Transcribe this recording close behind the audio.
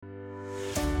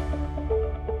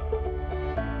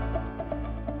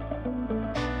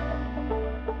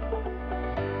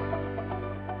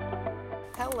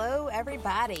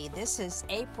everybody. This is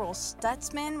April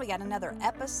Stutzman. We got another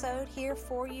episode here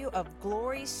for you of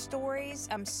Glory Stories.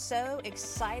 I'm so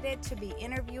excited to be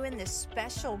interviewing this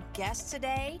special guest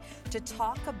today to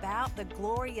talk about the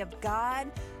glory of God,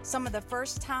 some of the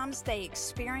first times they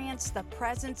experienced the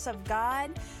presence of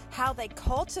God, how they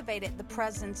cultivated the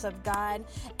presence of God,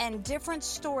 and different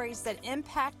stories that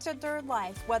impacted their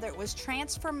life, whether it was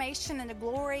transformation into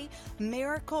glory,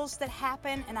 miracles that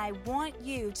happened. And I want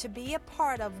you to be a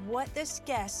part of what this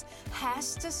guest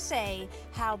has to say,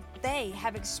 how they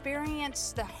have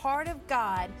experienced the heart of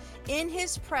God in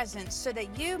His presence, so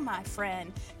that you, my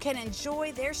friend, can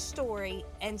enjoy their story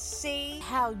and see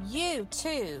how you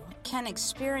too can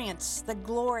experience the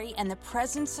glory and the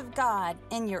presence of God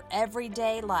in your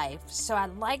everyday life. So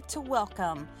I'd like to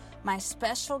welcome my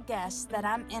special guest that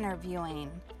I'm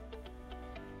interviewing.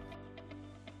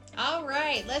 All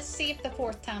right, let's see if the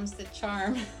fourth time's the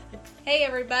charm. Hey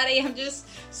everybody, I'm just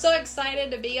so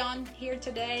excited to be on here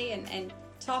today and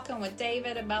talking with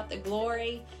David about the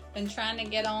glory. Been trying to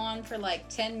get on for like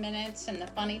 10 minutes, and the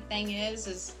funny thing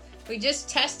is we just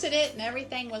tested it and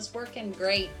everything was working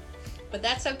great. But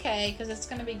that's okay, because it's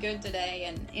going to be good today.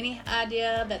 And any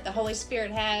idea that the Holy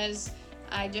Spirit has,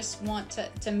 I just want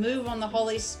to move on the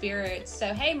Holy Spirit.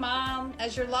 So hey Mom,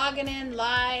 as you're logging in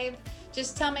live,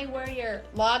 just tell me where you're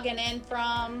logging in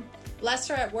from. Bless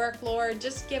her at work, Lord.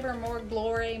 Just give her more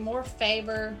glory, more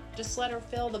favor. Just let her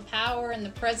feel the power and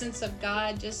the presence of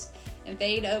God just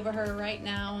invade over her right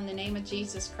now in the name of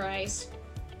Jesus Christ.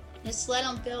 Just let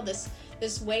them feel this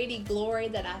weighty glory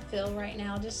that I feel right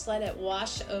now. Just let it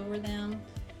wash over them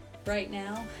right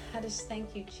now. I just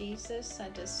thank you, Jesus. I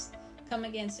just come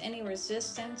against any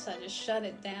resistance. I just shut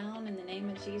it down in the name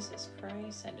of Jesus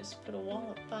Christ. I just put a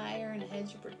wall of fire and a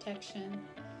hedge of protection.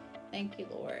 Thank you,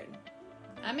 Lord.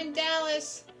 I'm in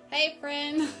Dallas. Hey,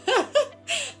 friend.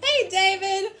 Hey,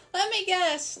 David. Let me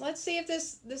guess. Let's see if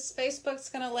this Facebook's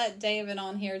going to let David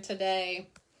on here today.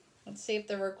 Let's see if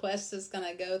the request is going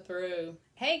to go through.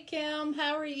 Hey, Kim.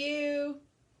 How are you?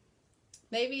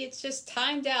 Maybe it's just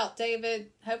timed out,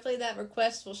 David. Hopefully that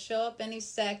request will show up any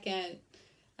second.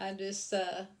 I just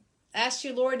ask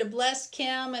you, Lord, to bless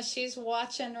Kim as she's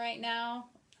watching right now.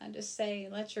 I just say,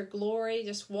 let your glory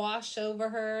just wash over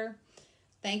her.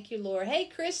 Thank you, Lord. Hey,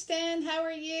 Kristen, how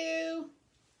are you?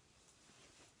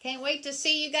 Can't wait to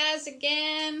see you guys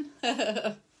again.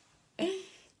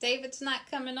 David's not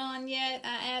coming on yet.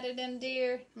 I added him,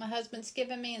 dear. My husband's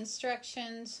giving me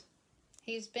instructions.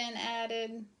 He's been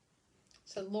added.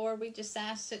 So, Lord, we just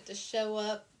ask it to show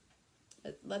up.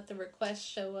 Let the request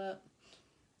show up.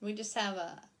 We just have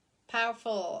a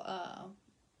powerful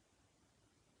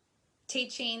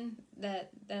teaching that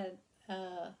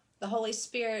the Holy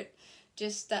Spirit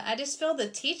I just feel the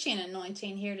teaching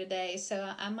anointing here today.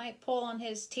 So I might pull on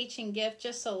His teaching gift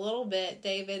just a little bit,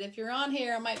 David. If you're on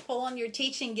here, I might pull on your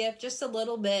teaching gift just a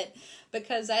little bit,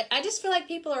 because I just feel like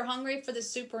people are hungry for the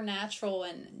supernatural.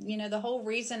 And, you know, the whole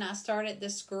reason I started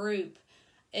this group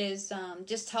is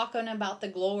just talking about the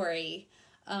glory.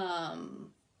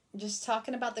 Just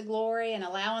talking about the glory and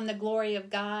allowing the glory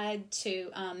of God to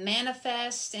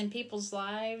manifest in people's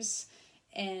lives.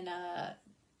 And I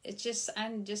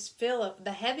just feel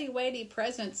the heavy, weighty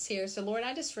presence here. So, Lord,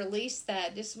 I just release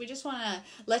that. We just want to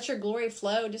let your glory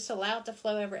flow. Just allow it to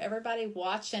flow over everybody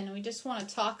watching. We just want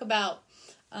to talk about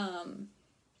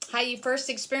how you first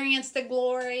experienced the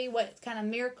glory, what kind of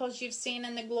miracles you've seen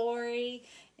in the glory.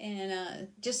 And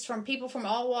just from people from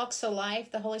all walks of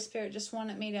life, the Holy Spirit just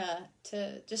wanted me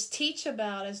to just teach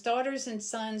about, as daughters and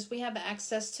sons, we have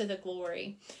access to the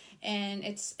glory. And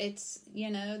it's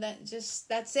you know,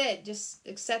 that's it. Just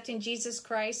accepting Jesus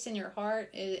Christ in your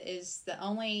heart is the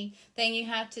only thing you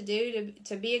have to do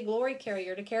to be a glory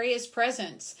carrier, to carry His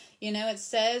presence. You know, it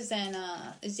says in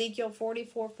Ezekiel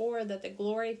 44:4 that the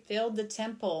glory filled the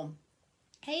temple.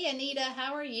 Hey, Anita,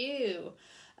 how are you?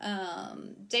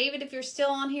 David, if you're still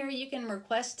on here, you can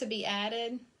request to be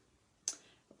added.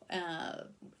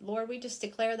 Lord, we just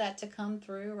declare that to come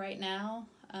through right now.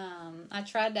 I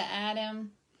tried to add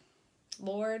him.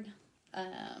 Lord,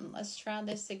 let's try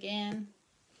this again.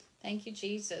 Thank you,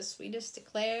 Jesus. We just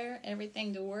declare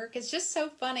everything to work. It's just so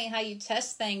funny how you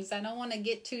test things. I don't want to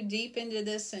get too deep into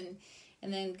this and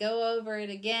then go over it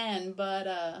again.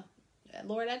 But,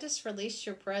 Lord, I just release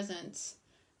your presence.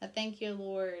 I thank you,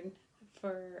 Lord,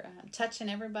 for touching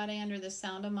everybody under the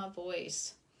sound of my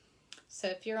voice. So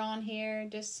if you're on here,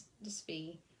 just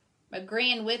be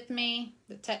agreeing with me,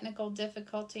 the technical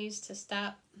difficulties to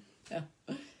stop.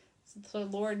 So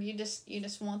Lord, you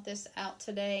just want this out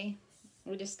today.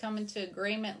 We just come into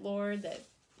agreement, Lord, that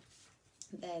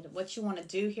what you want to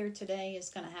do here today is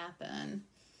going to happen.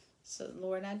 So,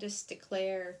 Lord, I just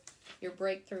declare your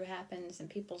breakthrough happens in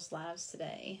people's lives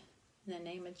today in the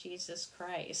name of Jesus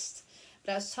Christ.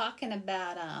 But I was talking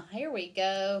about, here we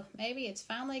go. Maybe it's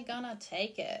finally gonna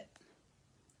take it.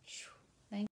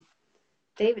 Thank you.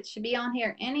 David should be on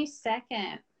here any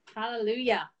second.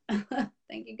 Hallelujah.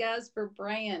 Thank you guys for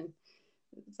praying.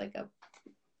 It's like a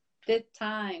fifth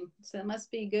time, so it must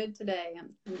be good today. I'm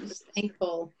just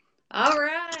thankful. All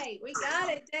right, we got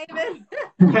it, David.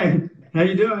 Hey, how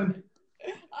you doing?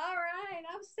 All right,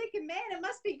 I was thinking, man, it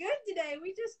must be good today.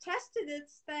 We just tested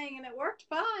this thing and it worked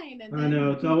fine. And I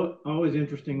know it's always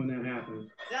interesting when that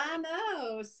happens. I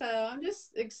know, so I'm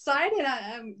just excited.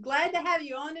 I'm glad to have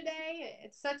you on today.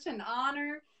 It's such an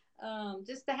honor,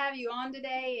 just to have you on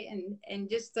today, and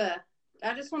just I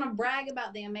just want to brag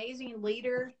about the amazing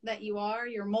leader that you are.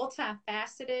 You're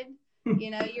multifaceted.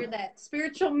 You're that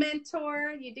spiritual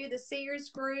mentor. You do the Seers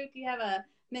group. You have a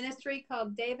ministry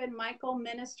called David Michael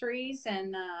Ministries.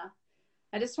 And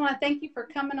I just want to thank you for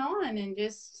coming on and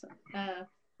just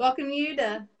welcome you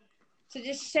to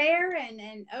just share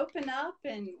and open up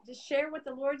and just share what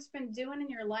the Lord's been doing in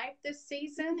your life this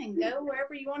season and go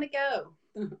wherever you want to go.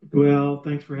 Well,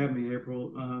 thanks for having me,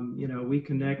 April. We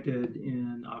connected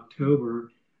in October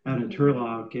out in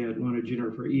Turlock at one of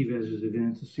Jennifer Evez's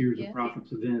events, a series of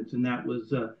prophets events, and that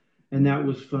was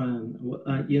fun.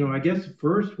 I guess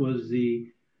first was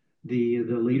the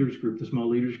leaders group, the small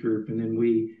leaders group, and then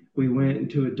we went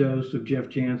into a dose of Jeff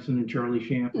Jansen and Charlie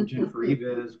Shamp and Jennifer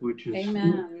Evez, which is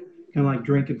kind of like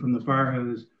drinking from the fire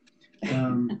hose.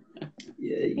 And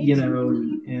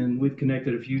we've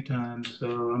connected a few times,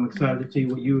 so I'm excited to see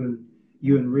what you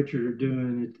and Richard are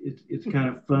doing. It's kind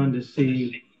of fun to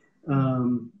see.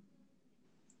 I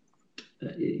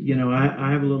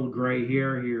have a little gray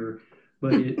hair here,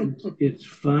 but it's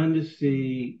fun to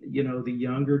see, the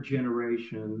younger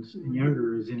generations, and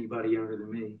younger is anybody younger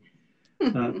than me,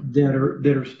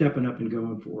 that are stepping up and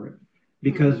going for it,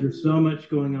 because there's so much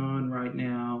going on right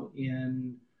now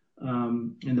in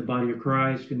the body of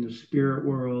Christ, in the spirit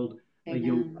world.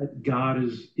 God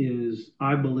is,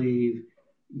 I believe,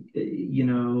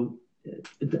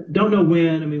 don't know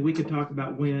when. I mean, we could talk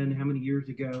about when, how many years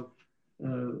ago.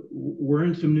 We're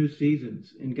in some new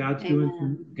seasons, and God's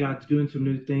doing some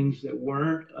new things that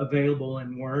weren't available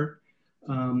and weren't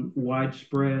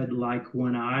widespread like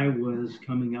when I was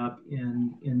coming up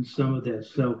in some of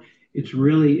this. So it's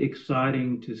really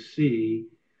exciting to see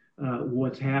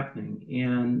what's happening,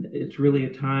 and it's really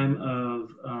a time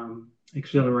of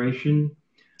acceleration,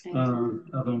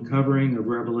 of uncovering, of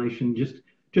revelation, just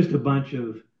a bunch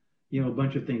of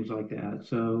things like that.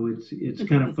 So it's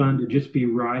kind of fun to just be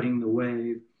riding the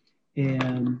wave.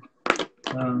 And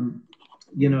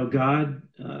God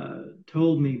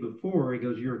told me before, he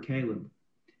goes, "You're a Caleb."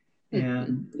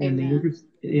 And the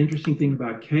interesting thing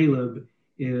about Caleb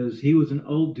is he was an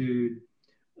old dude.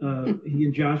 He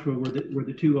and Joshua were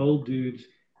the two old dudes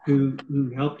who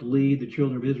helped lead the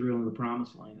children of Israel in the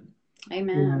promised land.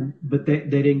 Amen. But they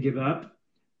didn't give up.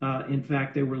 In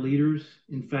fact, they were leaders.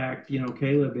 In fact,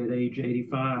 Caleb at age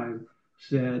 85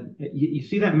 said, you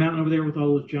see that mountain over there with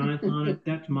all those giants on it?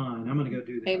 That's mine. I'm going to go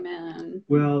do that. Amen.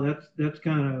 Well, that's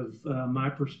kind of my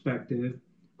perspective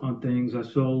on things. I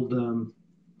sold a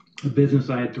business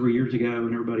I had 3 years ago,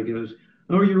 and everybody goes,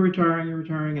 "Oh, you're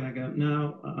retiring." And I go,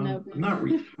 "No, I'm not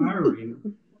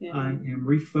retiring. I am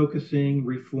refocusing,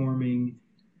 reforming,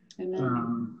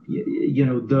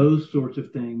 those sorts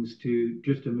of things to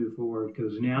move forward,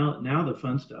 because now the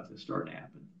fun stuff is starting to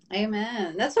happen."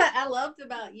 Amen. That's what I loved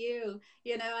about you.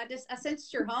 I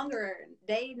sensed your hunger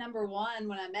day number one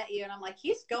when I met you, and I'm like,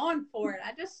 he's going for it.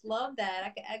 I just love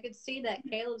that. I could see that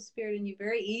Caleb spirit in you,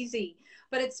 very easy.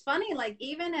 But it's funny, like,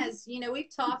 even as,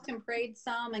 we've talked and prayed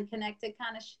some and connected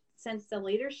kind of since the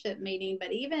leadership meeting,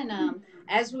 but even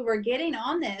as we were getting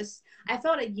on this, I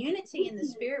felt a unity in the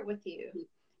spirit with you.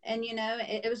 And,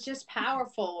 it was just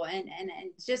powerful and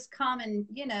just common,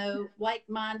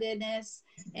 like-mindedness.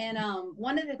 And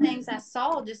one of the things I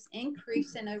saw just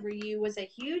increasing over you was a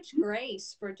huge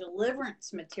grace for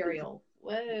deliverance material.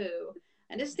 Whoa.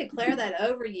 And just declare that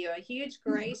over you, a huge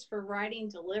grace for writing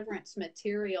deliverance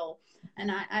material.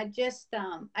 And I just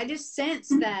sense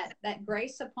that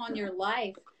grace upon your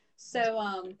life.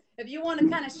 So if you want to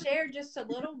kind of share just a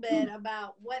little bit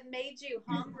about what made you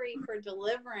hungry for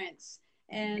deliverance,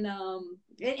 and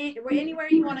anywhere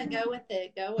you want to go with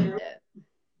it, go with it.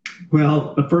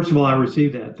 Well, first of all, I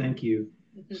received that. Thank you.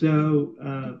 So,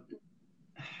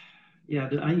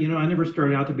 I never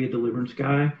started out to be a deliverance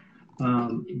guy,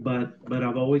 but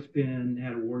I've always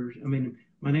had a warrior. I mean,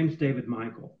 my name's David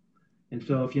Michael, and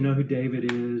so if you know who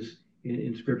David is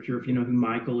in Scripture, if you know who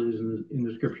Michael is in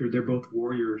the Scripture, they're both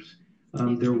warriors.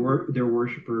 They're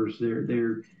worshipers.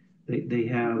 They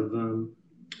have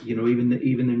even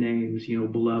their names,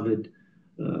 beloved,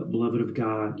 beloved of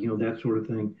God, that sort of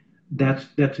thing.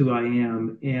 That's who I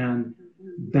am. And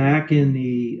back in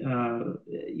the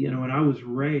when I was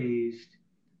raised,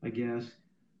 I guess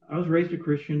I was raised a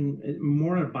Christian,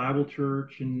 more in a Bible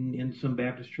church and in some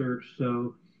Baptist church.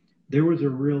 So there was a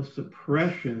real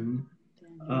suppression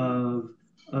of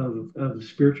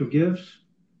spiritual gifts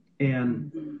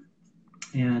and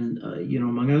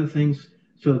among other things.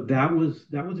 So that was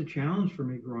a challenge for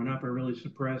me growing up. I really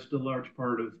suppressed a large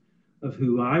part of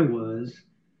who I was.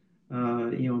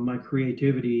 My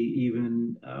creativity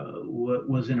even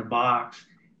was in a box.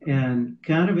 And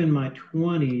kind of in my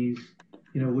 20s,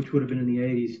 which would have been in the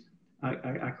 80s,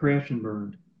 I crashed and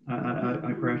burned.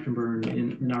 I crashed and burned.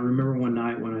 And I remember one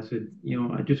night when I said,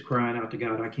 I just cried out to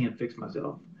God, I can't fix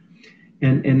myself.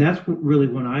 And that's really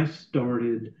when I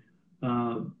started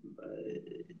uh,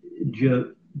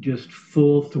 just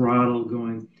full throttle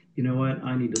going, you know what,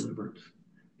 I need deliverance.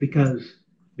 Because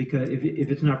if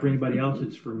it's not for anybody else,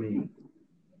 it's for me.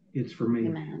 It's for me.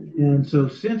 Amen. And so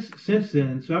since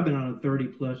then, so I've been on a 30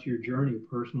 plus year journey of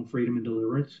personal freedom and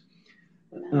deliverance.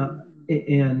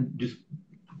 And just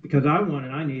because I want it,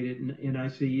 I need it. And I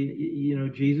see,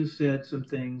 Jesus said some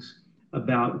things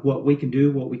about what we can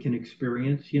do, what we can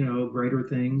experience, greater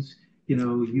things,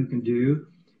 you can do.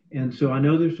 And so I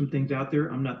know there's some things out there.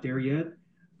 I'm not there yet,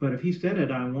 but if he said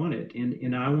it, I want it.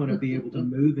 And I want to be able to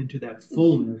move into that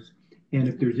fullness. And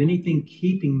if there's anything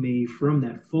keeping me from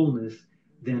that fullness,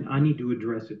 then I need to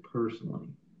address it personally.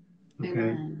 Okay.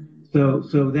 Amen.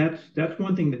 So that's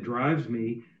one thing that drives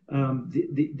me.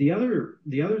 The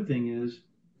other thing is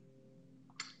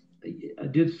I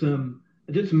did some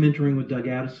mentoring with Doug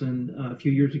Addison a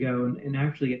few years ago, and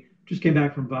actually just came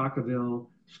back from Vacaville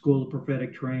School of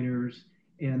Prophetic Trainers,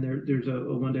 and there's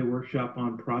a one-day workshop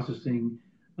on processing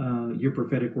your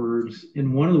prophetic words.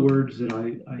 And one of the words that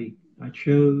I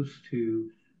chose to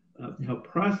help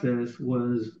process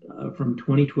was from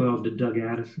 2012 to Doug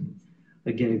Addison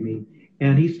gave me.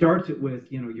 And he starts it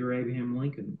with, you're Abraham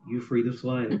Lincoln, you free the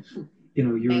slaves,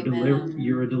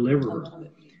 you're a deliverer.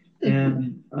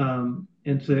 And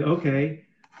say, okay,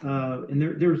 and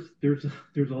there's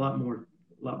a lot more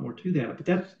to that, but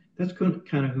that's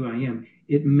kind of who I am.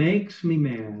 It makes me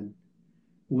mad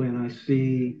when I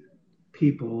see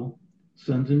people,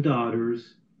 sons and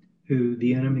daughters, who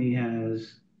the enemy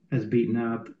has beaten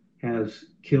up, has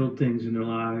killed things in their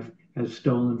life, has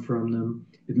stolen from them.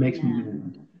 It makes me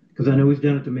mad because I know he's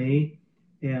done it to me,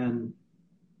 and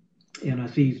I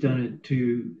see he's done it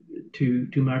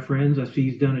to my friends. I see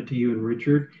he's done it to you and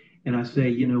Richard, and I say,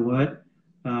 you know what?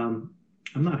 I'm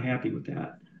not happy with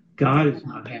that. God is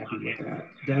not happy with that.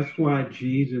 That's why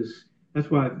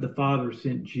the Father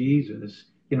sent Jesus.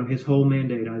 His whole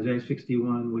mandate, Isaiah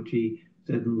 61, which he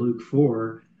said in Luke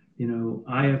 4,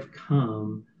 I have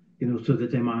come, so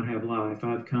that they might have life.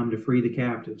 I've come to free the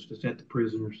captives, to set the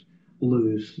prisoners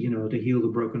loose, to heal the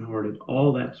brokenhearted,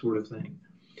 all that sort of thing.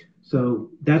 So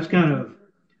that's kind of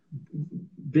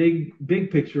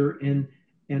big picture. And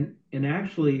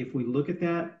actually, if we look at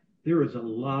that, there is a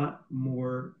lot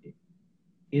more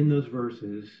in those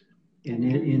verses and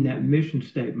in that mission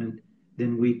statement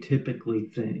than we typically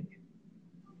think.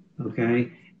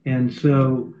 Okay. And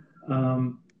so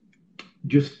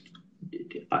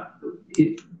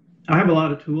I have a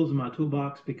lot of tools in my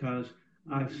toolbox because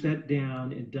I've sat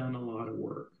down and done a lot of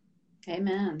work.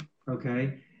 Amen.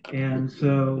 Okay. And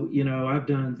so, I've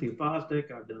done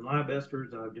Theophostic, I've done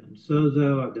Libesters, I've done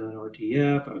Sozo, I've done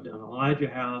RTF, I've done Elijah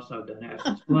House, I've done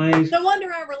Athens Place. No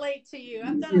wonder I relate to you.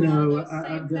 I've done a lot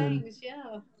of those same things.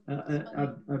 Yeah.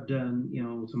 I've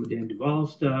done, some of Dan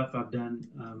Duvall's stuff. I've done,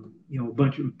 a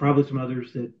bunch of, probably some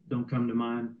others that don't come to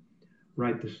mind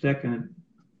right this second,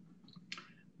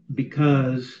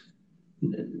 because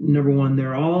number one,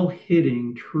 they're all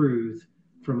hitting truth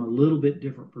from a little bit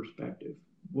different perspective.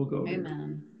 We'll go over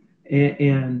Amen.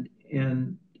 And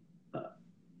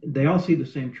they all see the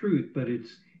same truth, but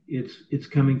it's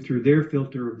coming through their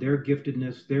filter of their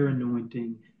giftedness, their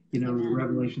anointing, the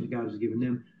revelation that God has given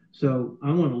them. So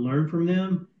I want to learn from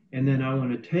them, and then I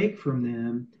want to take from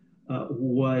them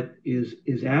what is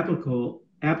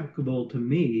applicable to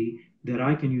me that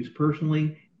I can use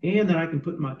personally, and that I can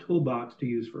put in my toolbox to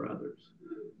use for others.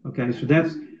 Okay, so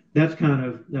that's kind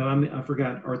of, I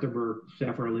forgot Arthur Burke,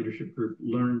 Sapphire Leadership Group,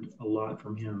 learned a lot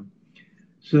from him.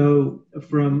 So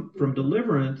from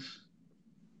deliverance,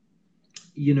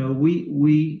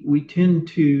 we tend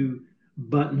to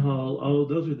buttonhole, oh,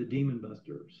 those are the demon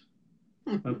busters.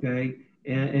 Okay.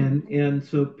 And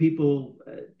so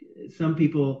some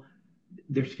people,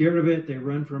 they're scared of it. They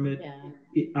run from it. Yeah.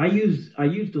 I use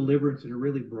deliverance in a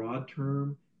really broad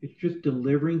term. It's just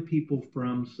delivering people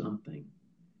from something.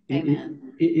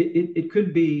 Amen. It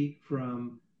could be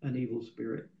from an evil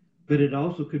spirit, but it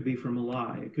also could be from a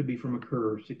lie. It could be from a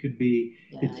curse. It could be,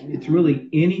 Yeah, it's really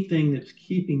anything that's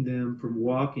keeping them from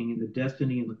walking in the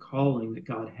destiny and the calling that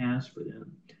God has for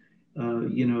them.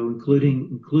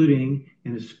 Including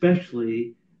and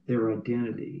especially their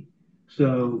identity.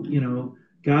 So,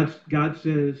 God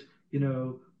says,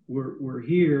 we're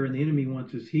here and the enemy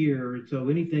wants us here. And so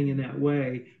anything in that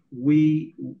way,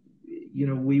 we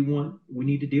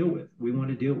need to deal with. We want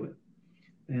to deal with.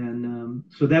 And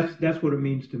so that's what it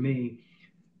means to me.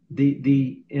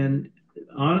 And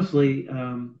honestly,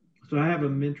 so I have a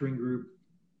mentoring group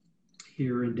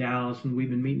here in Dallas, and we've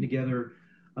been meeting together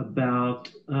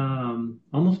about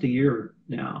almost a year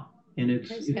now. And it's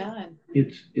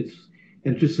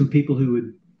just some people who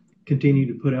would continue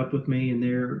to put up with me, and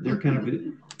they're kind of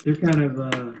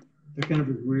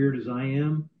as weird as I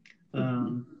am.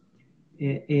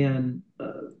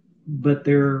 But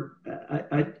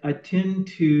I tend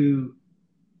to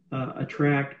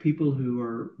attract people who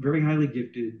are very highly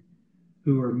gifted,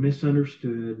 who are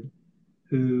misunderstood,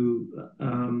 who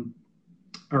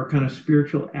are kind of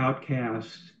spiritual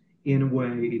outcasts in a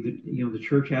way that the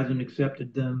church hasn't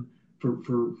accepted them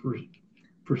for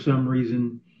some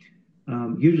reason,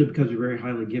 usually because they're very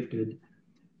highly gifted,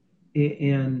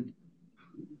 and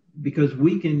because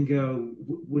we can go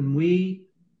when we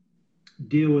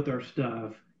deal with our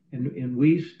stuff and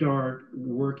we start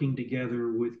working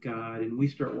together with God and we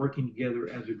start working together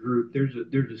as a group, there's a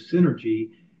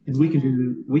synergy, and we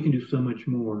can do so much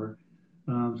more.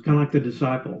 It's kind of like the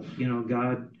disciples.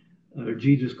 God,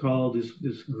 Jesus called this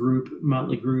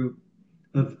motley group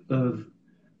of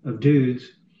dudes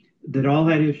that all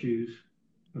had issues.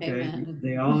 Okay, Amen.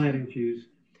 They all had issues,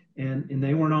 and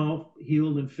they weren't all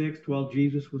healed and fixed while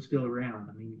Jesus was still around.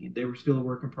 I mean, they were still a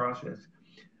work in process.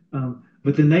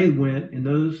 But then they went, and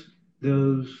those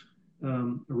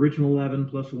original 11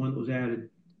 plus the one that was added,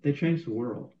 they changed the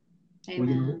world.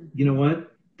 Well, you know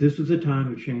what? This is a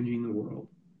time of changing the world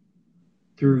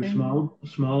through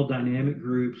small dynamic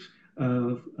groups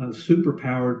of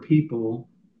superpowered people.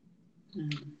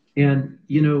 And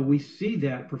we see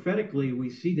that prophetically. We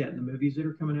see that in the movies that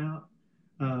are coming out.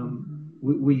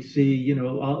 We see,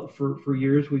 for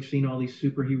years we've seen all these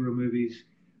superhero movies.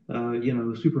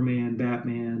 Superman,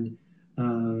 Batman,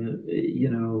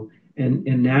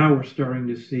 and now we're starting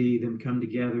to see them come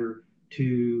together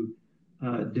to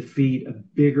defeat a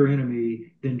bigger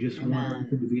enemy than just one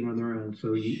to defeat on their own.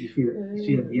 So you see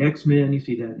that in the X-Men, you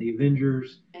see that in the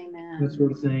Avengers, that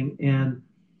sort of thing. And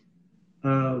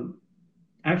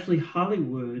actually,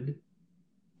 Hollywood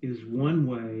is one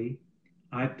way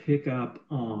I pick up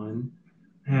on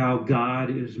how God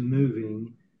is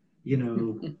moving,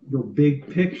 the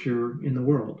big picture in the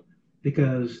world,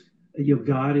 because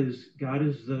God is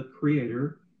the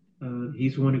creator.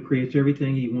 He's the one who creates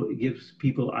everything. He gives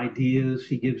people ideas.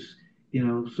 He gives,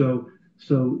 so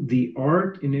the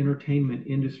art and entertainment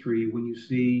industry, when you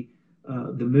see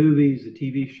the movies, the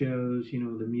TV shows,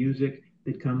 the music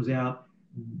that comes out,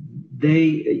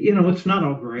 it's not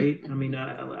all great. I mean,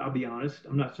 I'll be honest.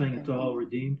 I'm not saying it's all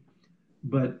redeemed,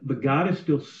 but God is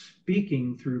still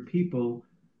speaking through people,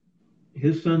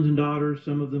 his sons and daughters,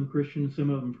 some of them Christians, some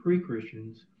of them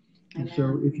pre-Christians. And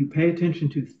so if you pay attention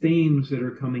to themes that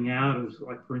are coming out of,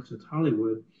 like, for instance,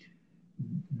 Hollywood,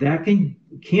 that can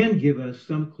give us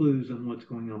some clues on what's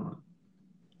going on.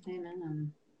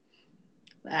 Amen.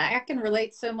 I can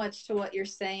relate so much to what you're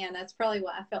saying. That's probably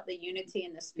why I felt the unity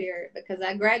in the spirit, because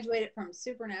I graduated from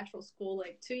supernatural school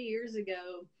like 2 years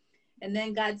ago. And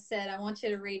then God said, I want you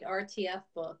to read RTF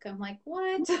book. I'm like,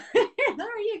 what? Are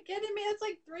you kidding me? It's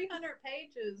like 300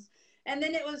 pages. And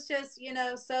then it was just,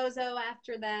 sozo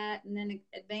after that, and then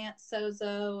advanced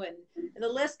sozo, and the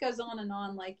list goes on and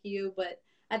on like you. But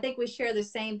I think we share the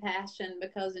same passion,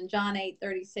 because in John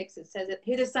 8:36, it says that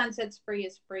who the Son sets free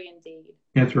is free indeed.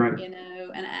 That's right. And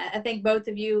I think both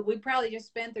of you, we probably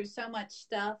just been through so much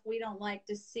stuff. We don't like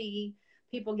to see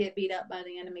people get beat up by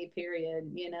the enemy, period,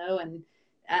 and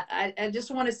I just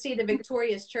want to see the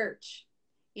victorious church.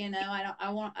 I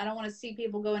don't want to see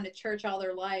people go into church all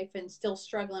their life and still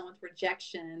struggling with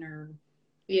rejection or,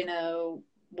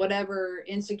 whatever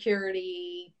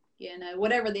insecurity,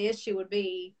 whatever the issue would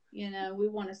be. We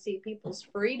want to see people's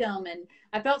freedom. And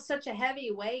I felt such a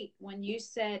heavy weight when you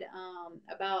said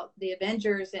about the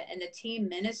Avengers and the team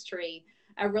ministry.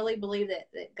 I really believe that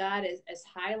God is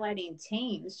highlighting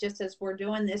teams, just as we're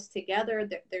doing this together.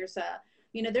 That there's a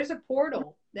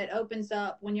portal that opens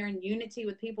up when you're in unity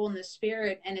with people in the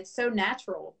spirit, and it's so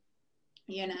natural.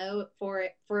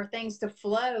 for things to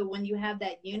flow when you have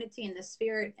that unity in the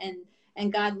spirit,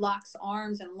 and God locks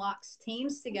arms and locks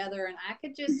teams together. And I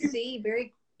could just see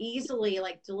very easily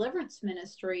like deliverance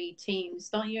ministry teams.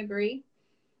 Don't you agree?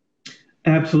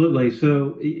 Absolutely.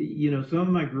 So, some of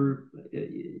my group,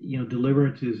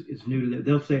 deliverance is new to them.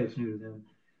 They'll say it's new to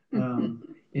them.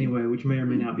 Anyway, which may or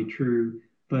may not be true,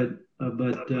 I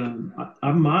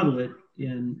model it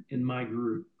in my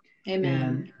group.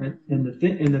 Amen. And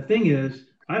the thing is,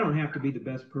 I don't have to be the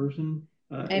best person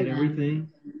at everything.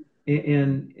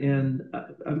 And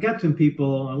I've got some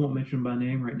people, I won't mention them by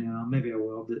name right now, maybe I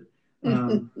will,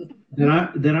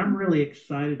 that I'm really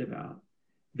excited about,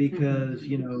 because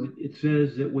it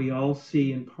says that we all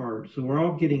see in part, so we're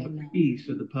all getting a piece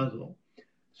of the puzzle.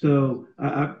 So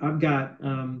I've got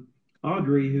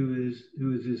Audrey, who is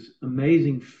this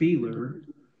amazing feeler.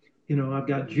 I've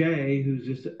got Jay, who's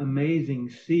this amazing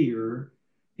seer.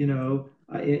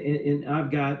 And I've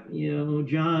got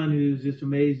John, who's this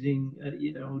amazing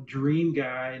dream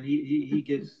guy, and he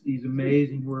gets these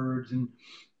amazing words, and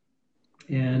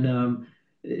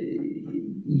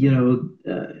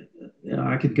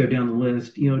I could go down the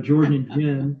list. Jordan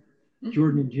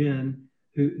and Jen,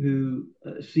 who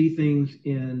see things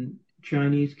in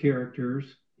Chinese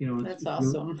characters. That's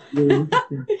awesome. Really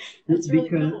interesting. That's really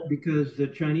cool. Because the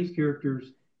Chinese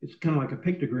characters, it's kind of like a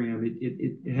pictogram.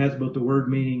 It has both the word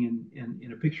meaning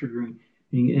and a picture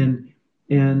meaning.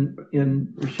 And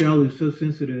Rochelle is so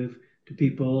sensitive to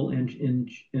people, and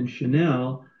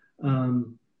Chanel,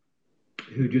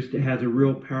 who just has a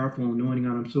real powerful anointing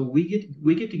on them. So we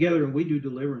get together and we do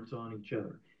deliverance on each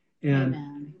other. And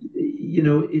Amen.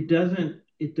 It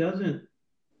doesn't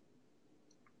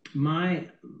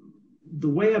the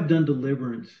way I've done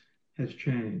deliverance has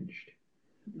changed.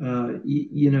 Back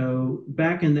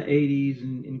in the 80s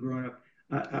and growing up,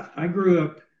 I grew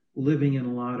up living in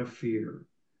a lot of fear.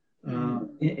 And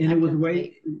it was the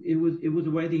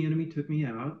way the enemy took me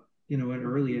out, at an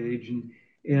early age.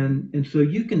 And so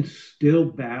you can still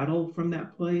battle from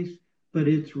that place, but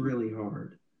it's really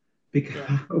hard, because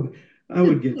I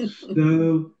would get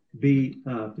so beat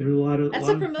up. There's That's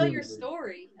a familiar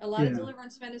story. A lot of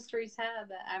deliverance ministries have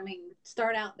that. I mean,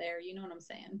 start out there. You know what I'm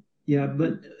saying? Yeah,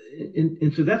 but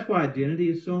and so that's why identity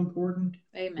is so important.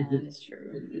 Amen. It's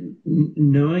true.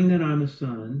 Knowing that I'm a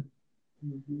son,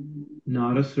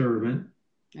 not a servant.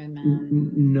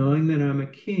 Amen. Knowing that I'm a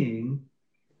king.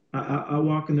 I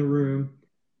walk in the room.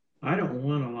 I don't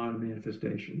want a lot of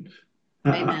manifestations.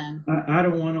 Amen. I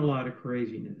don't want a lot of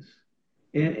craziness.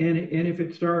 And if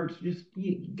it starts,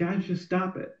 guys, just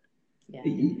stop it. Yeah.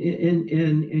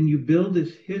 And you build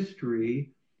this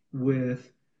history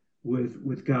with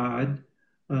God,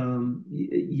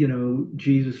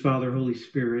 Jesus, Father, Holy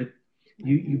Spirit.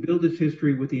 You build this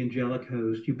history with the angelic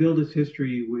host. You build this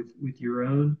history with your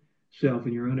own self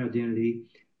and your own identity,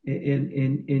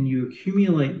 and you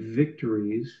accumulate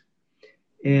victories,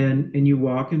 and you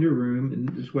walk into a room, and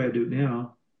this is the way I do it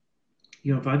now.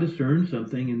 If I discern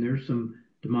something and there's some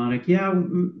demonic,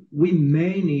 we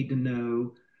may need to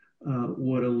know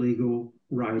what a legal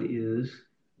right is.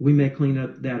 We may clean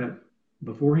that up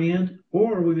beforehand,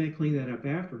 or we may clean that up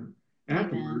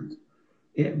afterwards.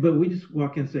 But we just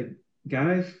walk in and say,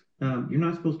 guys, you're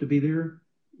not supposed to be there.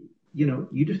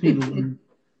 You just need to learn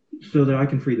so that I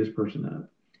can free this person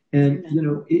up. And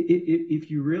if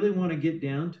you really want to get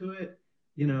down to it,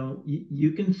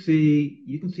 you can see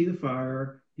the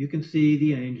fire. You can see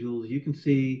the angels. You can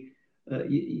see,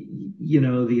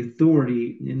 the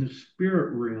authority in the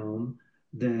spirit realm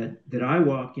that I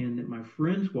walk in, that my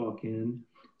friends walk in,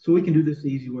 so we can do this the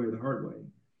easy way or the hard way.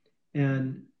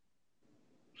 And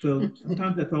so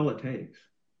sometimes that's all it takes.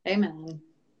 Amen.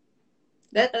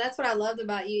 That's what I loved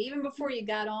about you. Even before you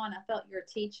got on, I felt your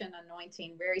teaching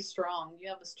anointing very strong. You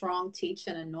have a strong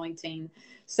teaching anointing.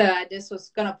 So I just was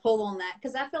going to pull on that,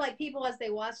 because I feel like people, as they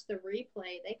watch the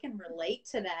replay, they can relate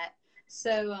to that.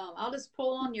 So I'll just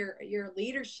pull on your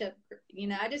leadership.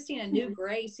 I just seen a new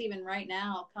grace even right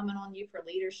now coming on you for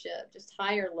leadership, just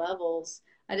higher levels.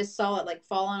 I just saw it like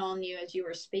falling on you as you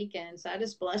were speaking. So I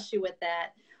just bless you with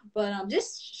that. But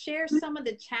just share some of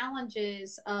the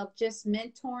challenges of just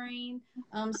mentoring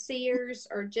seers,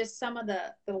 or just some of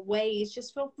the ways.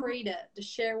 Just feel free to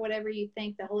share whatever you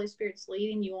think the Holy Spirit's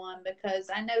leading you on, because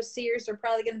I know seers are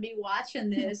probably going to be watching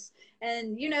this,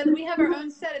 and we have our own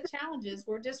set of challenges.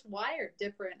 We're just wired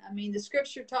different. I mean, the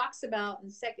scripture talks about in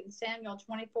 2 Samuel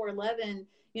 24:11,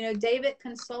 David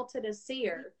consulted a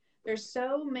seer. There's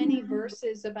so many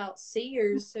verses about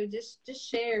seers. So just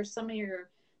share some of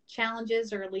your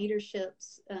challenges or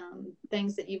leaderships,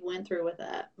 things that you've went through with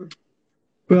that.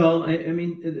 Well, I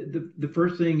mean, the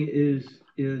first thing is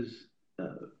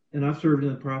and I've served in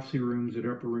the prophecy rooms at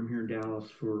Upper Room here in Dallas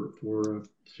for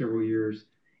several years.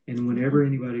 And whenever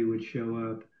anybody would show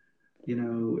up,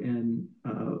 and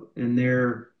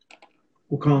they're,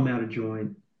 we'll call them out of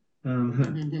joint,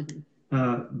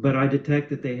 but I detect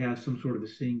that they have some sort of a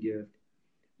seeing gift.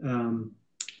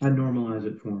 I normalize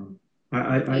it for them.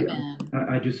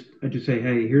 I just say,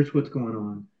 hey, here's what's going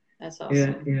on. That's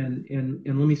awesome. And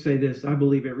let me say this: I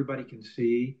believe everybody can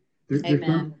see.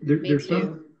 Amen.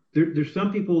 There's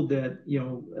some people that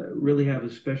really have a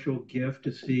special gift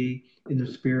to see in the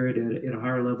spirit at a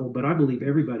higher level, but I believe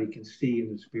everybody can see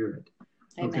in the spirit.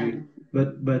 Amen. Okay,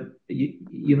 but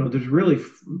there's really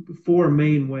four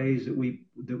main ways that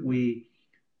we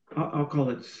I'll call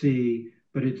it see,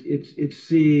 but it's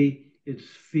see, it's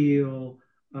feel,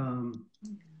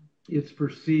 it's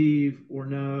perceive or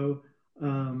know.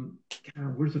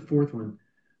 God, where's the fourth one?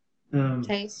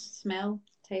 Taste, smell,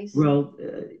 taste. Well,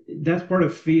 that's part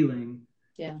of feeling.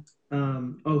 Yeah.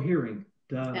 Hearing.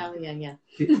 Duh. Oh, yeah.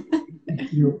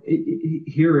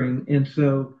 Hearing, and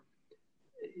so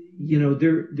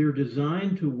they're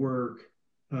designed to work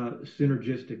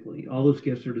synergistically. All those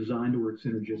gifts are designed to work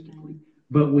synergistically.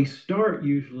 But we start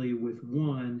usually with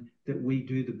one that we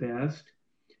do the best,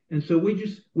 and so we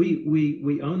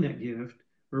own that gift,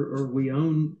 or we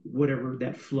own whatever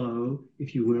that flow,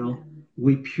 if you will.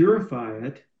 We purify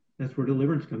it. That's where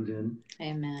deliverance comes in.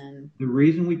 Amen. The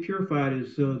reason we purify it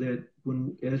is so that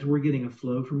as we're getting a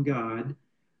flow from God,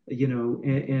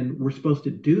 and we're supposed to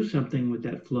do something with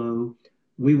that flow.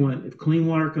 If clean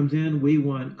water comes in, we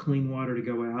want clean water to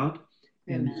go out.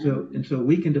 Amen. And so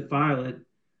we can defile it,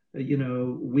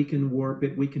 we can warp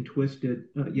it, we can twist it,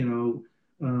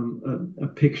 a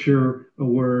picture, a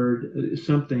word,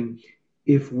 something.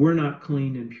 If we're not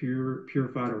clean and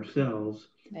purified ourselves,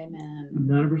 Amen.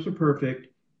 None of us are perfect.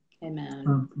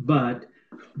 Amen. But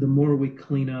the more we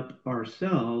clean up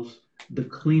ourselves, the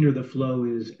cleaner the flow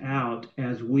is out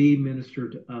as we minister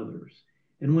to others.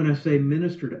 And when I say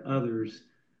minister to others,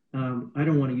 I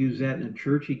don't want to use that in a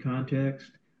churchy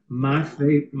context. My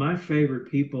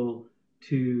favorite people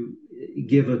to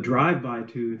give a drive-by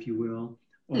to, if you will,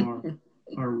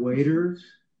 are waiters.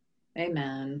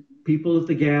 Amen. People at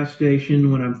the gas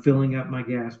station when I'm filling up my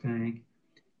gas tank,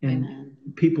 and Amen.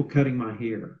 people cutting my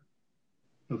hair.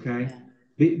 Okay,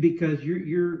 because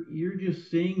you're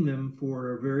just seeing them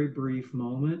for a very brief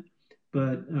moment,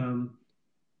 but some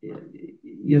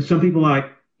people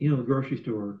like the grocery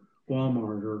store,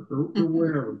 Walmart, or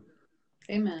wherever.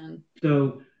 Amen.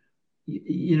 So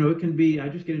it can be. I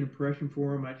just get an impression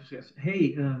for them. I just ask,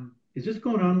 hey, is this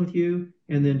going on with you?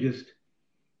 And then just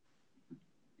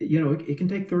it can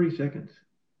take 30 seconds.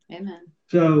 Amen.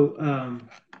 So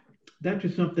that's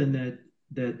just something that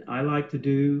I like to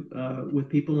do with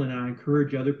people, and I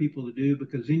encourage other people to do,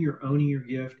 because then you're owning your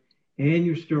gift and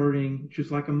you're starting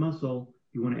just like a muscle.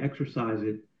 You want to exercise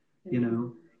it.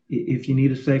 If you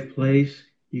need a safe place,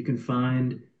 you can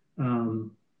find.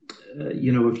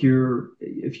 If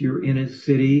you're in a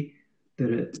city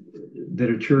that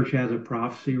a church has a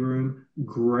prophecy room,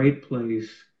 great place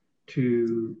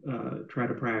to try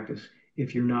to practice.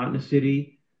 If you're not in a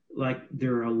city, like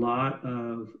there are a lot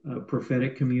of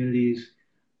prophetic communities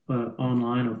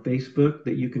online on Facebook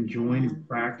that you can join and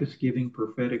practice giving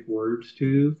prophetic words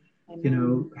to.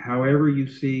 Amen. However you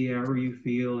see, however you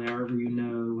feel, however you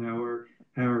know,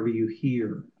 however you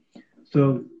hear.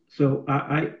 So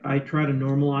I try to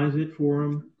normalize it for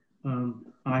them.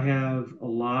 I have a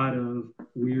lot of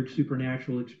weird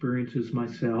supernatural experiences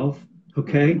myself.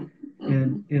 Okay,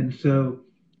 and so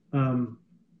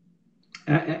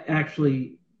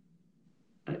actually,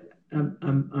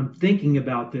 I'm thinking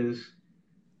about this.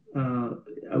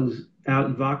 I was out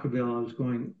in Vacaville. I was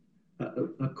going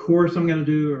a course I'm going to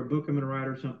do, or a book I'm going to write,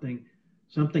 or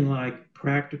something like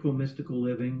practical mystical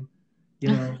living.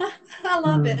 I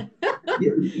love it.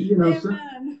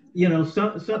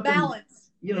 Something, a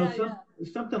balance.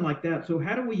 Something like that. So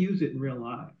how do we use it in real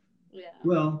life? Yeah.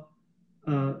 Well,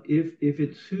 if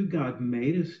it's who God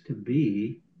made us to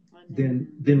be,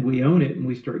 then we own it and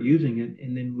we start using it,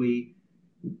 and then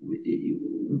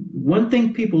one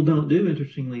thing people don't do,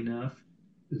 interestingly enough,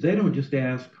 is they don't just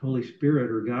ask Holy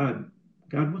Spirit or God,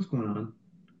 what's going on?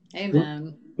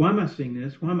 Amen. Why am I seeing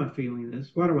this? Why am I feeling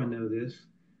this? Why do I know this?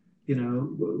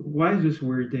 Why is this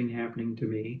weird thing happening to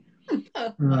me?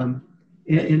 Why am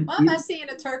I seeing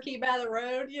a turkey by the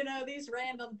road? These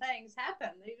random things happen.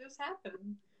 They just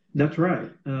happen. That's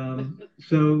right.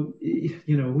 So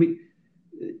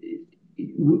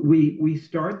we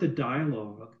start the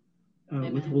dialogue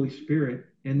with Holy Spirit,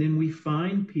 and then we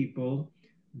find people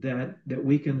that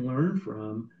we can learn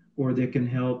from, or that can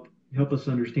help help us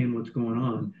understand what's going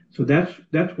on. So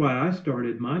that's why I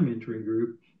started my mentoring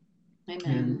group.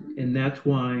 Amen. And that's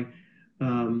why,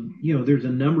 there's a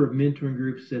number of mentoring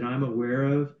groups that I'm aware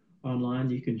of online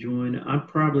you can join. I'm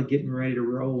probably getting ready to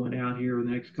roll one out here in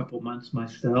the next couple of months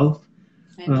myself.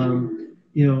 Amen.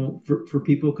 For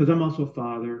people, because I'm also a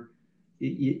father,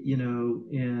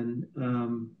 and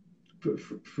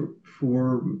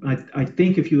I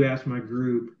think if you ask my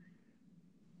group,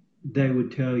 they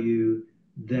would tell you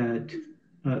that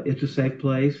it's a safe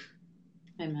place.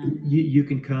 Amen. You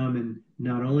can come and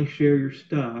not only share your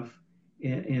stuff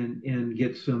and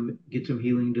get some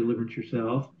healing deliverance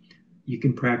yourself. You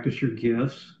can practice your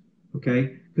gifts,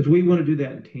 okay? Because we want to do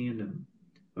that in tandem.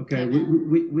 Okay,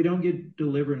 we don't get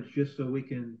deliverance just so we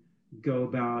can go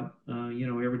about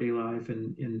everyday life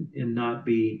and not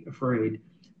be afraid.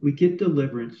 We get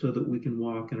deliverance so that we can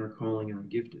walk in our calling and our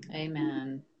gifting.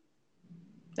 Amen.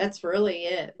 That's really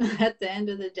it. At the end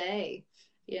of the day,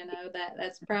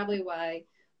 that's probably why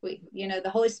the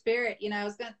Holy Spirit.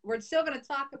 We're still gonna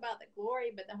talk about the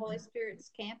glory, but the Holy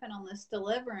Spirit's camping on this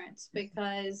deliverance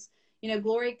because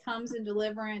glory comes in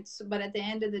deliverance, but at the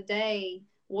end of the day,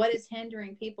 what is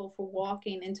hindering people from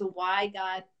walking into why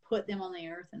God put them on the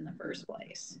earth in the first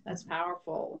place? That's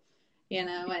powerful. And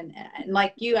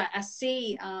like I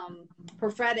see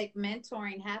prophetic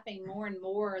mentoring happening more and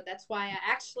more. That's why I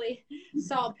actually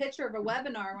saw a picture of a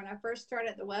webinar when I first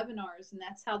started the webinars, and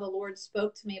that's how the Lord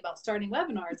spoke to me about starting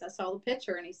webinars. I saw the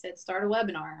picture and he said, start a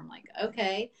webinar. I'm like,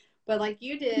 okay. But like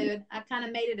you did, I kind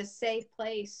of made it a safe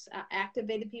place. I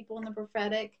activated people in the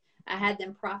prophetic. I had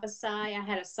them prophesy. I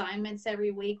had assignments every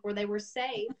week where they were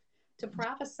safe to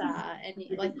prophesy. And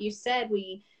like you said,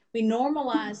 we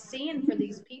normalize seeing for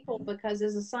these people because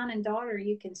as a son and daughter,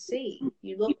 you can see.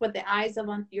 You look with the eyes of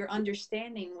your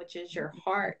understanding, which is your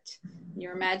heart,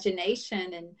 your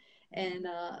imagination, and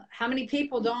how many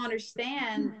people don't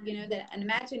understand, that an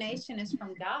imagination is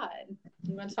from God.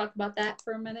 You want to talk about that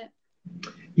for a minute?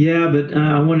 Yeah, but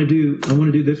I want to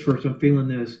do this first. I'm feeling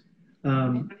this.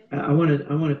 I want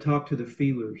to talk to the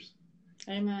feelers.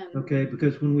 Amen. Okay,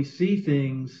 because when we see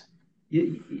things,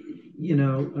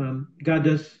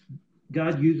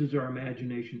 God uses our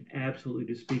imagination absolutely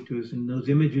to speak to us, and those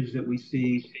images that we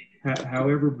see,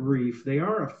 however brief, they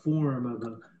are a form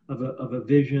of a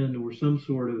vision or some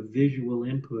sort of visual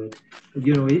input.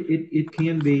 It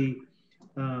can be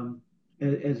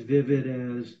as vivid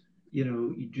as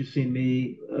you just see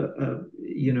me,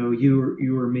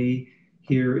 you or me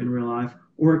here in real life,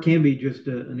 or it can be just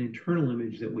an internal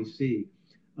image that we see.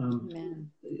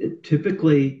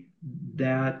 Typically,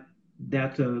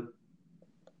 that's a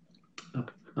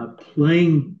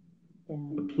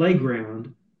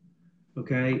playground,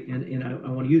 okay, and I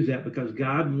want to use that because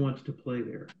God wants to play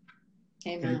there.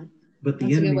 Amen. Okay? But the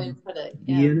That's enemy, a good way to put it.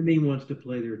 Yeah. The enemy wants to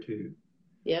play there too.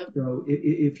 Yep. So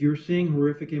if you're seeing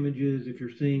horrific images, if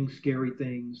you're seeing scary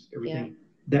things, everything,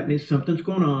 that means something's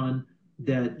going on.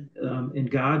 That in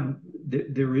God,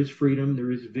 there is freedom,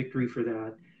 there is victory for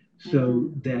that,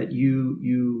 so that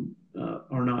you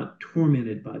are not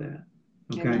tormented by that.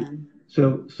 Okay. Amen.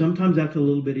 So sometimes that's a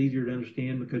little bit easier to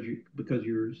understand because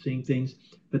you're seeing things,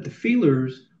 but the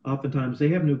feelers oftentimes they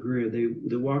have no grid. They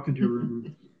walk into a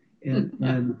room and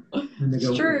they go.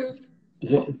 It's true.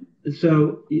 What?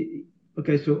 So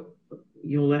okay, so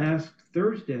last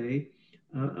Thursday,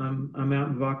 I'm out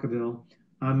in Vacaville.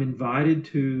 I'm invited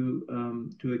to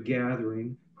a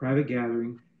gathering, private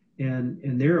gathering,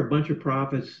 and there are a bunch of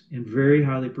prophets and very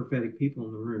highly prophetic people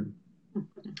in the room.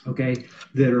 Okay,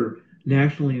 that are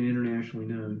nationally and internationally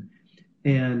known,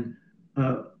 and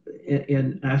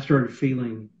I started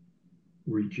feeling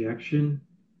rejection.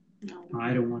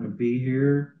 I don't want to be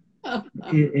here, and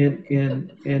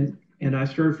I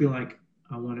started feeling like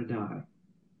I want to die.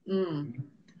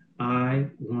 I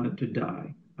want to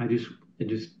die. I just,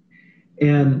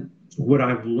 and what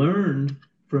I've learned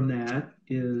from that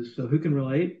is, so who can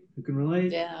relate? Who can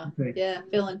relate? Yeah. Okay. Yeah.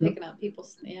 Picking up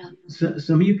people's, yeah. So,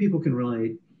 some of you people can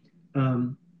relate.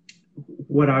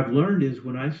 What I've learned is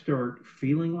when I start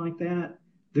feeling like that,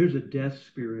 there's a death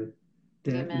spirit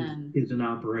that is in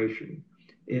operation,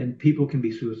 and people can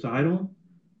be suicidal.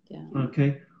 Yeah.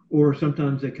 Okay. Or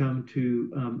sometimes they come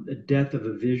to the death of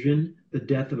a vision, the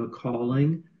death of a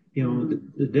calling.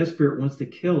 The death spirit wants to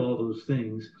kill all those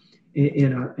things,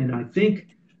 and I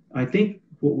think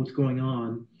what was going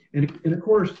on, and of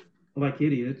course, like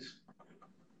idiots,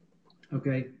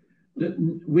 okay,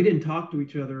 we didn't talk to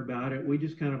each other about it. We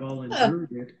just kind of all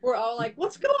endured it. We're all like,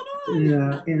 "What's going on?"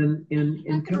 Yeah, and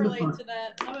I can relate to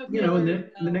that.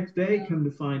 And the next day, come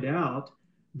to find out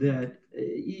that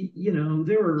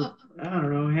there were I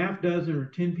don't know, half dozen or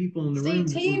 10 people in the See, room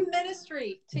team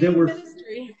ministry, that team were,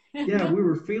 ministry. yeah, we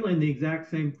were feeling the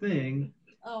exact same thing.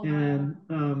 Oh my.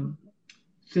 And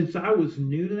since I was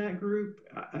new to that group,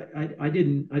 I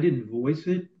didn't voice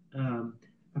it.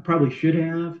 I probably should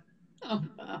have, Oh,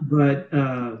 wow. but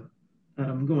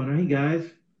I'm going, hey guys,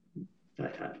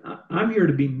 I'm here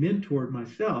to be mentored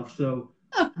myself. So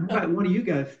how about one of you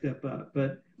guys step up?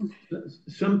 But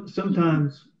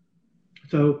sometimes,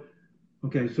 so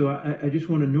okay, so I just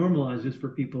want to normalize this for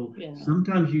people. Yeah.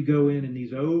 Sometimes you go in and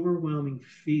these overwhelming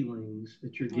feelings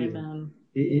that you're getting, Amen.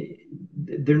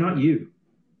 they're not you.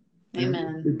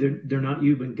 Amen. They're not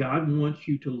you, but God wants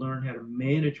you to learn how to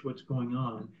manage what's going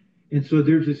on. And so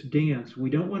there's this dance. We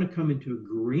don't want to come into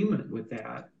agreement with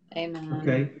that. Amen.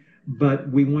 Okay. But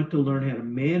we want to learn how to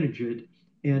manage it.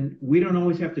 And we don't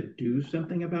always have to do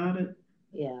something about it.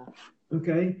 Yeah.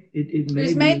 Okay. It may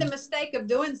Who's be, made the mistake of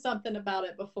doing something about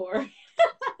it before? Have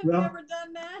you well, ever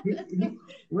done that?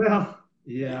 well,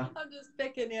 yeah. I'm just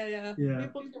picking, yeah. Yeah.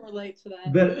 People can relate to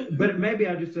that. But maybe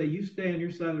I'll just say you stay on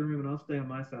your side of the room and I'll stay on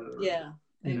my side of the room. Yeah.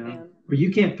 You Amen. know, or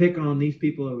you can't pick on these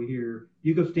people over here.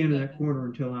 You go stand in that corner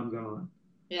until I'm gone.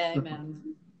 Yeah, amen.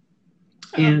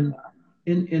 And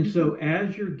so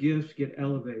as your gifts get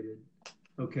elevated,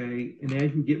 okay, and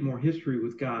as you get more history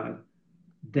with God,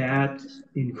 that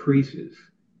increases.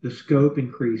 The scope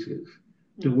increases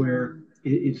to where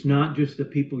it's not just the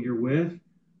people you're with.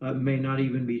 It may not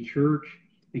even be church,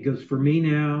 because for me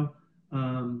now,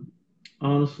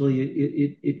 honestly,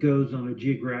 it goes on a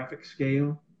geographic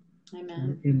scale.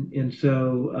 Amen. And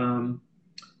so,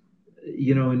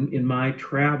 you know, in my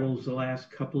travels the last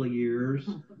couple of years,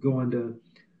 going to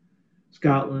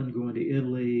Scotland, going to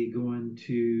Italy, going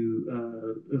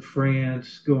to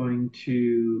France, going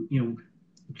to, you know,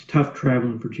 it's tough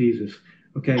traveling for Jesus.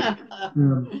 Okay.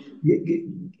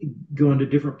 Going to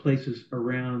different places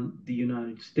around the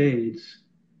United States.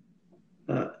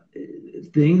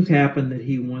 Things happen that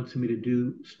he wants me to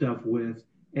do stuff with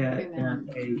at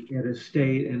a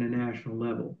state and a national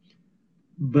level.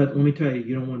 But let me tell you,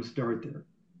 you don't want to start there.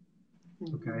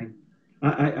 Okay.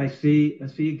 I see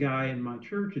a guy in my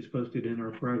church is posted in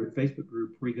our private Facebook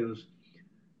group where he goes,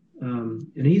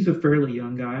 and he's a fairly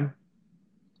young guy,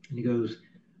 and he goes,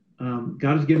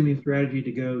 God has given me a strategy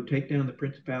to go take down the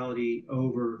principality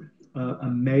over a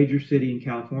major city in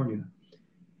California.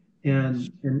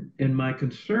 And my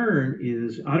concern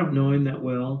is, I don't know him that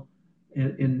well,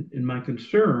 and my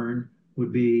concern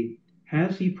would be,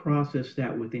 has he processed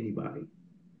that with anybody?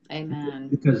 Amen.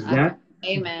 Because that,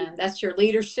 amen. That's your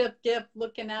leadership gift,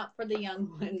 looking out for the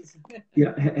young ones.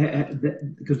 yeah,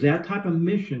 because that type of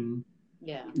mission,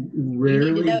 yeah, rarely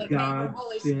you need to know God the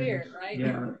Holy sends, Spirit, right?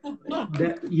 Yeah,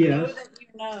 that yes, know that you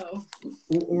know.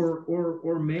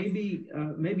 Or maybe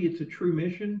it's a true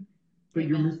mission, but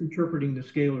you're misinterpreting the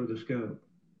scale or the scope.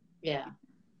 Yeah,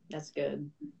 that's good.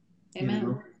 Amen. You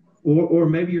know? Or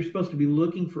maybe you're supposed to be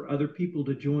looking for other people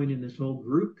to join in this whole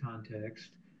group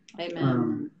context.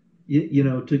 Amen. You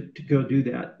know, to go do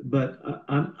that. But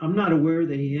I'm not aware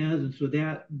that he has, and so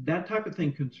that type of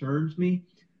thing concerns me.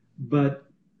 But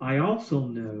I also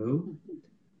know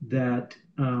that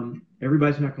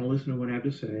everybody's not going to listen to what I have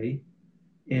to say,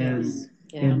 and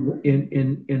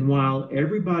and while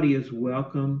everybody is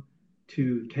welcome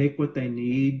to take what they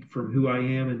need from who I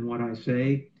am and what I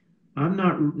say, I'm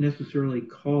not necessarily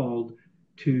called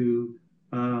to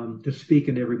speak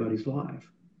into everybody's life.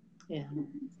 Yeah.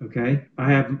 Okay.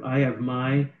 I have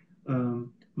my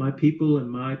my people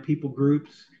and my people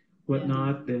groups,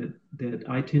 whatnot, that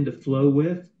I tend to flow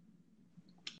with.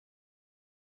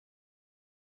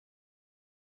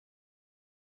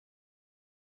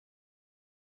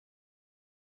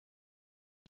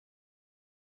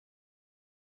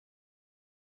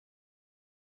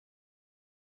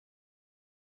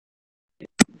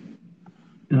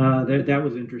 That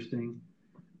was interesting.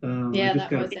 Yeah,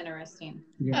 that was interesting.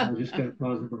 Yeah, I just got to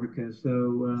pause the broadcast.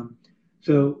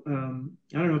 So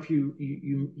I don't know if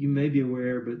you may be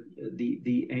aware, but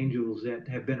the angels that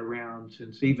have been around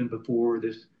since even before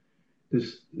this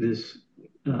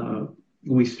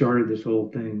we started this whole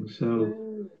thing.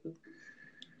 So,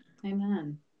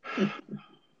 amen.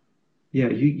 Yeah,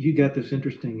 you got this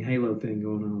interesting halo thing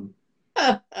going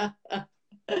on.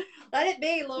 Let it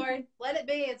be, Lord. Let it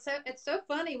be. It's so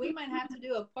funny. We might have to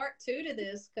do a part 2 to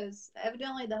this, because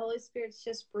evidently the Holy Spirit's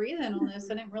just breathing on this.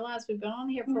 I didn't realize we've been on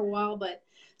here for a while, but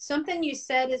something you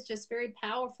said is just very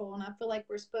powerful, and I feel like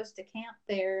we're supposed to camp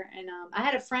there. And I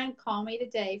had a friend call me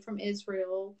today from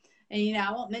Israel, and you know,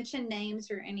 I won't mention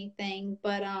names or anything,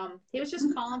 but he was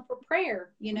just calling for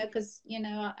prayer, you know, because you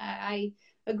know I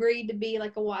agreed to be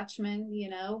like a watchman, you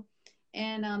know.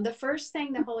 And the first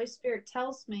thing the Holy Spirit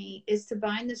tells me is to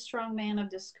bind the strong man of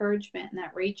discouragement in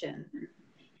that region.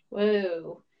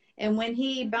 Whoa. And when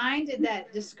he binded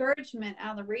that discouragement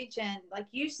out of the region, like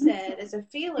you said, as a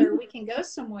feeler, we can go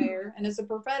somewhere. And as a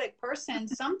prophetic person,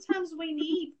 sometimes we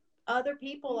need other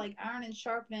people like iron and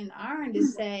sharpening iron to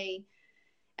say,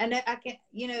 and I can,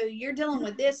 you're dealing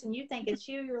with this and you think it's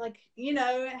you. You're like,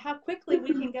 how quickly we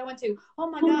can go into, oh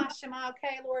my gosh, am I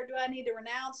okay, Lord? Do I need to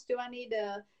renounce? Do I need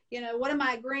to, what am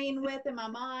I agreeing with in my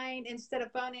mind? Instead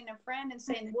of phoning a friend and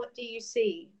saying, what do you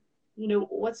see?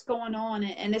 What's going on?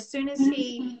 And as soon as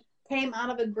he came out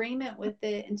of agreement with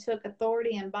it and took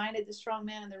authority and binded the strong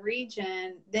man in the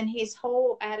region, then his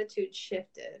whole attitude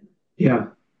shifted. Yeah.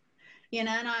 And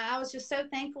I was just so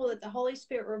thankful that the Holy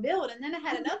Spirit revealed. And then I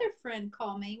had another friend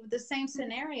call me with the same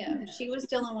scenario. She was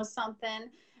dealing with something,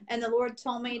 and the Lord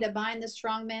told me to bind the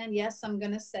strong man. Yes, I'm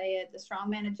going to say it, the strong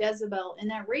man of Jezebel in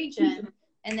that region.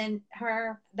 And then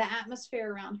the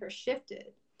atmosphere around her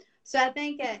shifted. So I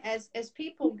think as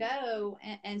people go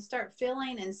and start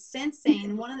feeling and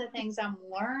sensing, one of the things I'm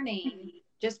learning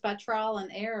just by trial and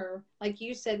error, like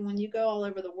you said, when you go all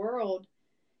over the world,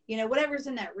 whatever's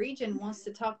in that region wants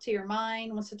to talk to your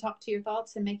mind, wants to talk to your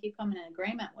thoughts and make you come in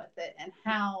agreement with it. And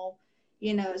how,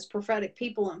 as prophetic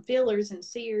people and feelers and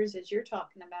seers, as you're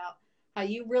talking about, how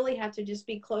you really have to just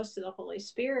be close to the Holy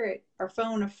Spirit or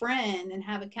phone a friend and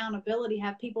have accountability,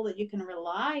 have people that you can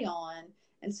rely on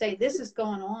and say, this is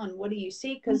going on. What do you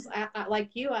see? Because I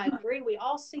like you, I agree. We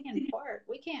all see in part.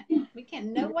 We can't,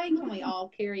 no way can we all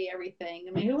carry everything.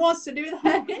 I mean, who wants to do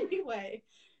that anyway?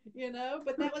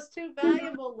 But that was two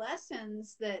valuable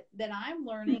lessons that I'm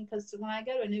learning, because when I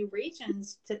go to new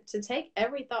regions, to take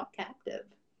every thought captive,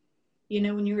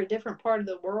 when you're a different part of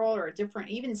the world or a different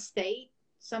even state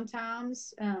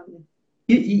sometimes.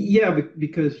 Yeah,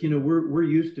 because we're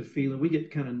used to feeling, we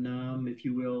get kind of numb, if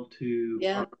you will, to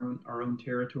Yep. our own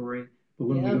territory. But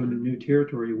when we go into new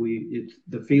territory, it's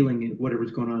the feeling,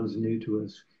 whatever's going on is new to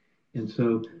us. And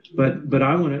so, but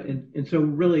I want to, and so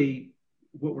really,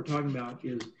 what we're talking about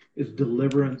is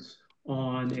deliverance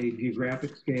on a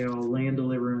geographic scale, land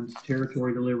deliverance,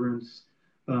 territory deliverance,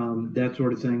 that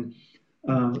sort of thing.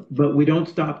 But we don't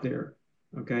stop there.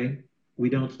 Okay, we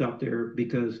don't stop there,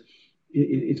 because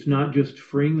it's not just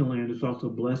freeing the land; it's also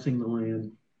blessing the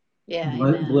land,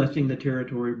 blessing the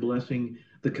territory, blessing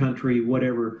the country,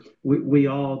 whatever. We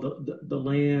all, the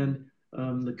land,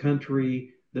 the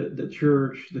country, the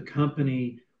church, the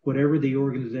company, whatever the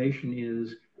organization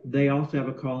is, they also have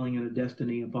a calling and a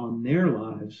destiny upon their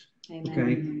lives.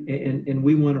 Amen. Okay, and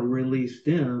we want to release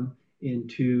them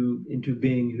into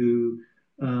being who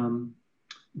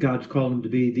God's called them to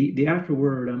be. The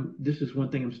afterword, this is one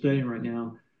thing I'm studying right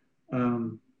now.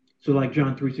 So like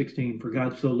John 3:16, for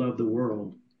God so loved the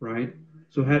world, right?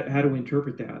 So how do we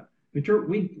interpret that?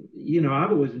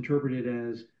 I've always interpreted it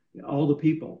as all the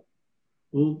people.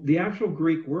 Well, the actual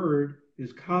Greek word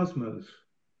is cosmos.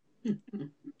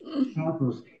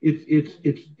 Cosmos.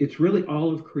 It's really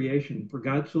all of creation. For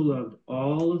God so loved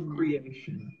all of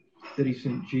creation that he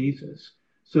sent Jesus,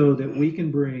 so that we can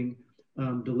bring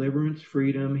deliverance,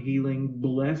 freedom, healing,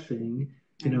 blessing,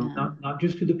 not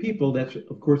just to the people. That's,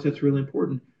 of course, that's really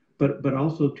important, but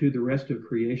also to the rest of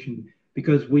creation,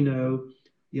 because we know,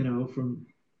 from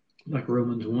like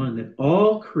Romans 1, that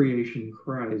all creation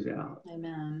cries out.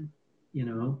 Amen.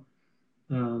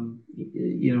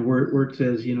 Where it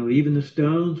says, even the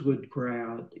stones would cry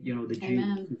out, that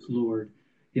Jesus is Lord.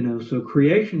 So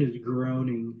creation is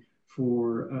groaning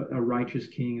for a righteous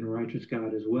King and a righteous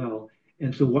God as well.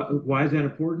 And so why is that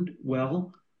important?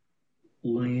 Well,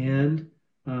 land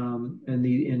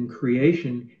and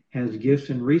creation has gifts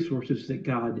and resources that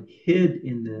God hid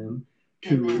in them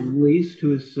to release to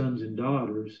his sons and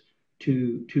daughters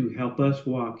to help us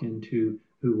walk into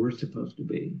who we're supposed to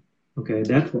be. Okay,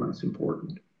 that's why it's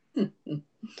important.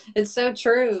 It's so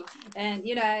true. And,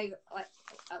 like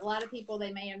a lot of people,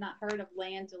 they may have not heard of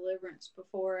land deliverance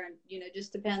before, and,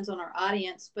 just depends on our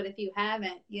audience. But if you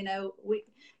haven't,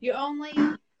 you only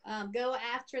go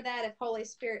after that if Holy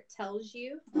Spirit tells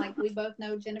you, like we both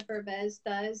know Jennifer Bez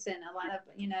does, and a lot of,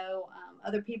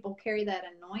 other people carry that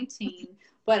anointing.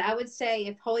 But I would say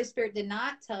if Holy Spirit did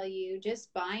not tell you,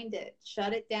 just bind it,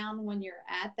 shut it down when you're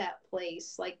at that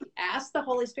place. Like ask the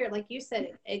Holy Spirit, like you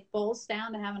said, it boils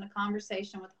down to having a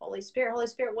conversation with Holy Spirit. Holy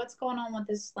Spirit, what's going on with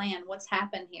this land? What's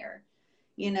happened here?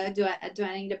 Do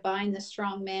I need to bind the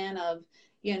strong man of,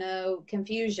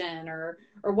 confusion or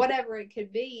whatever it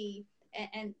could be?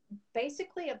 And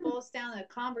basically it boils down to a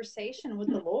conversation with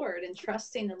the Lord and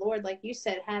trusting the Lord, like you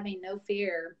said, having no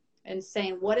fear and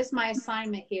saying, what is my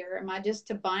assignment here? Am I just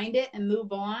to bind it and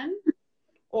move on?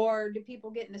 Or do people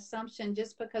get an assumption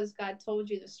just because God told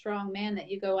you the strong man that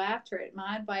you go after it?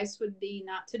 My advice would be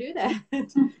not to do that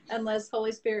unless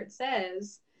Holy Spirit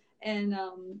says. And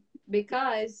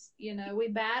because, we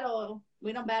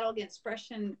don't battle against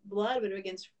flesh and blood, but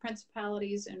against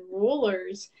principalities and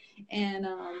rulers. And,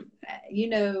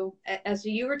 as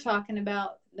you were talking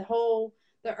about, the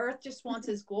earth just wants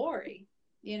his glory.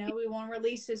 We want to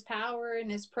release his power and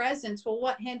his presence. Well,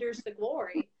 what hinders the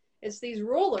glory? It's these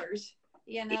rulers.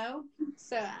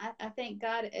 So I think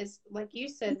God is, like you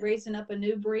said, raising up a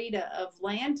new breed of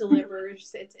land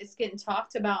deliverers. It's getting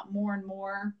talked about more and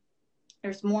more.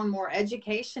 There's more and more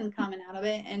education coming out of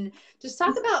it. And just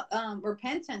talk about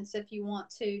repentance if you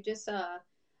want to. Just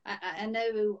I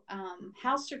know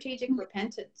how strategic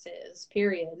repentance is,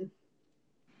 period.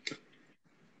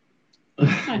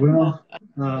 Well,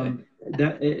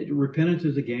 repentance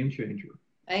is a game changer.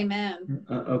 Amen.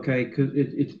 Okay, because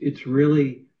it's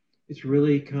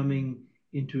really coming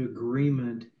into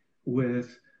agreement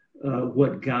with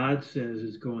what God says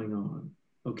is going on.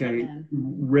 Okay, Amen.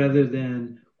 rather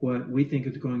than what we think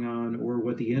is going on or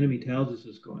what the enemy tells us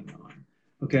is going on.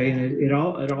 Okay, and it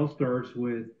all starts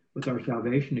with our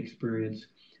salvation experience.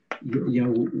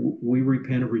 We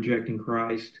repent of rejecting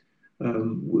Christ.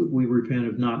 We repent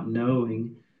of not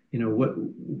knowing,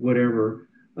 whatever.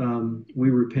 We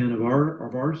repent of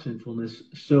our sinfulness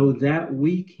so that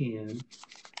we can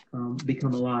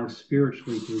become alive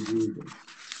spiritually through Jesus.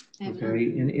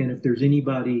 Okay, and if there's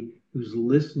anybody who's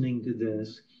listening to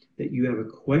this that you have a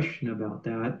question about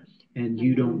that, and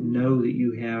you don't know that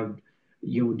you have,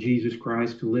 Jesus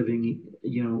Christ living,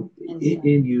 in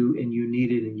you, and you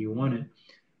need it and you want it,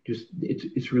 just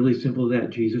it's really simple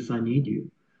that Jesus, I need you,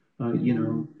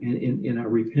 and I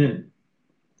repent.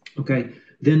 Okay,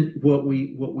 then what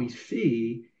we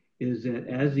see is that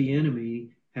as the enemy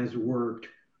has worked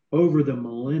over the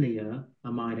millennia,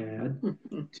 I might add,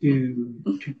 to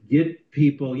get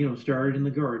people, started in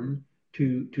the garden,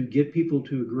 to get people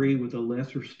to agree with a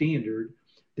lesser standard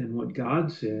than what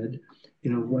God said.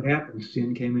 What happened?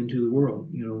 Sin came into the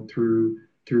world, through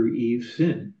Eve's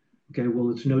sin. Okay, well,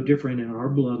 it's no different in our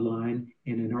bloodline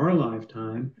and in our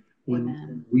lifetime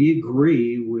when we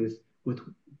agree with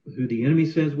who the enemy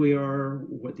says we are,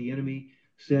 what the enemy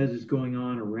says is going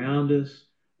on around us,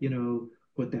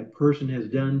 what that person has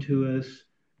done to us,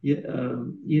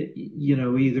 either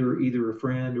a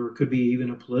friend or it could be even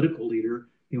a political leader,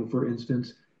 for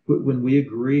instance, when we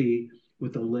agree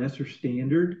with a lesser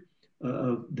standard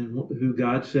than who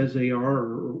God says they are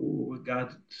or what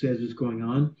God says is going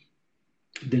on,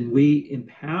 then we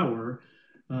empower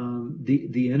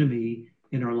the enemy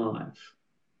in our lives.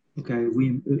 Okay,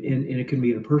 and it can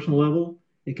be at a personal level,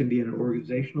 it can be at an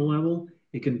organizational level,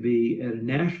 it can be at a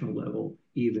national level.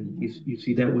 Even you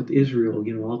see that with Israel,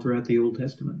 all throughout the Old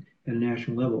Testament at a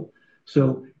national level.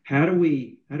 So how do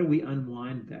we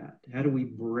unwind that? How do we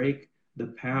break the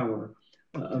power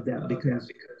of that?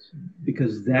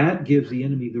 Because that gives the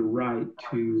enemy the right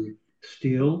to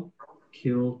steal,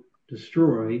 kill,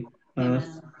 destroy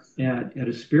us at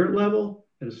a spirit level,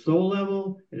 at a soul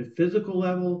level, at a physical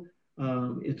level.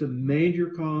 It's a major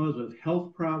cause of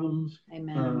health problems.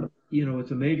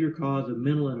 It's a major cause of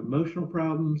mental and emotional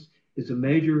problems. It's a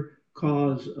major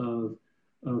cause of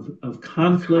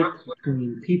conflict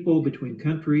between people, between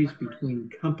countries, between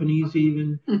companies,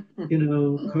 even,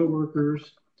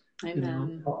 coworkers,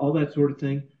 all that sort of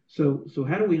thing. So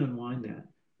how do we unwind that?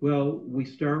 Well, we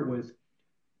start with,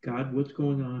 God, what's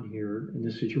going on here in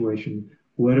this situation?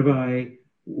 What have I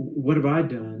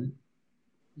done?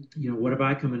 What have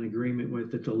I come in agreement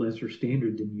with that's a lesser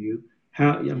standard than you?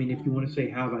 If you want to say,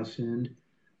 how have I sinned?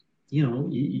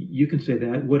 You can say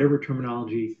that, whatever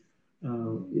terminology,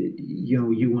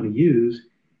 you want to use.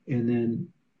 And then,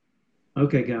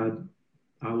 okay, God,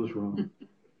 I was wrong.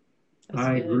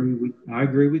 I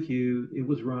agree with you. It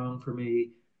was wrong for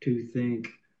me to think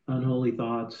unholy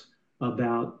thoughts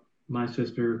about my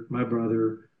sister, my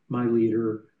brother, my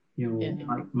leader,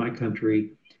 my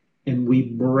country. And we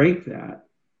break that.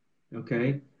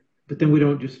 Okay. But then we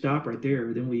don't just stop right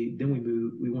there. Then we want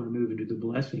to move into the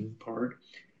blessing part.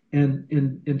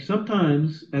 And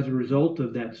sometimes as a result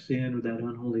of that sin or that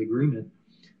unholy agreement,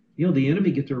 the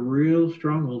enemy gets a real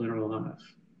stronghold in our lives.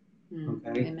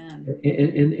 Okay. Amen.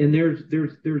 And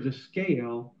there's a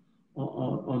scale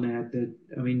on that,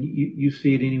 you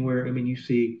see it anywhere. You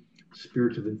see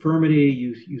spirits of infirmity,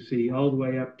 you see all the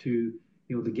way up to,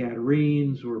 the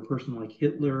Gadarenes, or a person like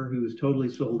Hitler who is totally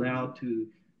sold out to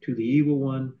the evil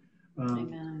one.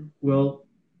 Well,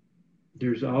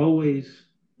 there's always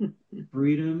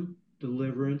freedom,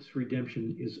 deliverance,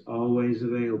 redemption is always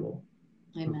available.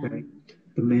 Amen. Okay.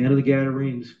 The man of the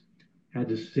Gadarenes, had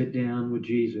to sit down with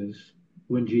Jesus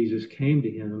when Jesus came to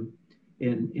him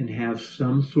and have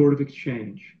some sort of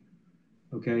exchange.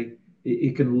 Okay,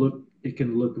 it can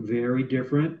look very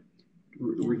different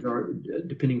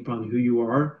depending upon who you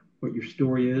are, what your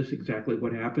story is, exactly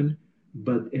what happened.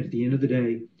 But at the end of the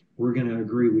day, we're going to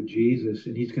agree with Jesus,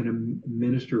 and He's going to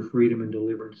minister freedom and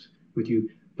deliverance with you.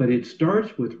 But it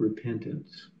starts with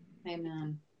repentance.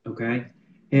 Amen. Okay,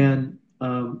 and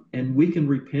we can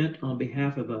repent on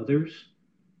behalf of others.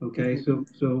 Okay, so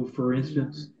for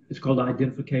instance, it's called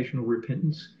identificational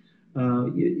repentance.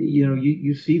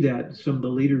 You see that some of the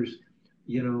leaders,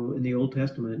 in the Old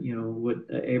Testament, what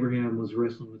Abraham was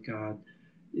wrestling with God,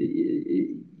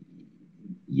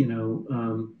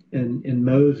 and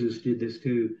Moses did this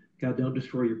too. God, don't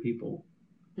destroy your people.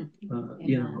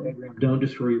 Abraham, don't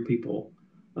destroy your people.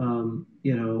 And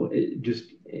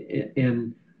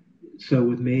so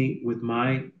with me, with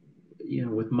my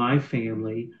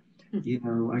family,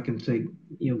 I can say,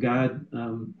 God,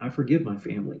 I forgive my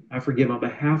family. I forgive on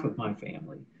behalf of my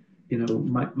family.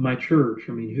 My church.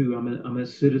 I mean, I'm a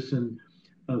citizen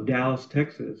of Dallas,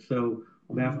 Texas. So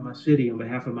on behalf of my city, on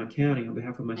behalf of my county, on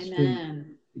behalf of my state,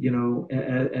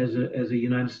 as a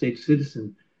United States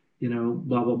citizen,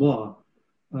 blah blah blah.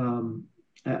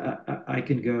 I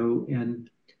can go, and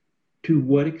to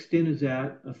what extent is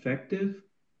that effective?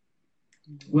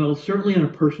 Well, certainly on a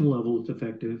personal level, it's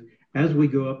effective. As we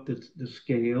go up the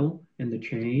scale and the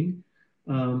chain,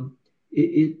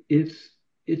 it's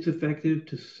effective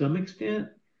to some extent.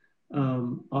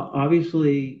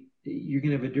 Obviously, you're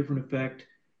going to have a different effect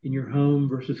in your home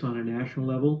versus on a national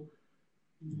level.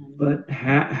 But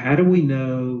how do we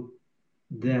know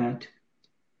that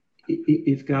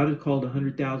if God has called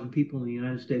 100,000 people in the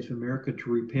United States of America to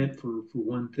repent for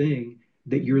one thing,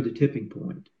 that you're the tipping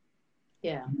point?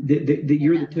 Yeah. That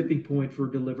you're the tipping point for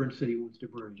deliverance that He wants to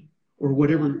bring, or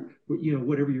whatever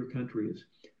whatever your country is.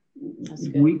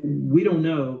 We don't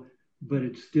know, but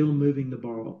it's still moving the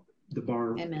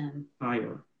bar Amen.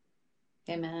 higher.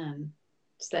 Amen.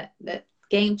 It's that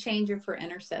game changer for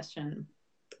intercession,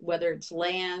 whether it's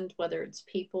land, whether it's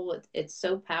people. It's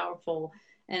so powerful,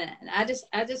 and I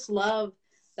just love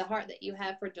the heart that you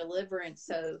have for deliverance.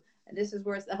 So this is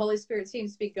where the Holy Spirit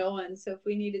seems to be going. So if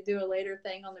we need to do a later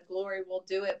thing on the glory, we'll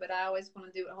do it. But I always want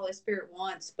to do what Holy Spirit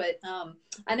wants. But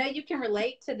I know you can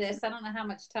relate to this. I don't know how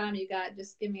much time you got.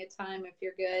 Just give me a time if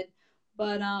you're good.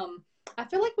 But I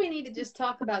feel like we need to just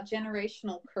talk about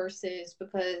generational curses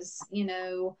because,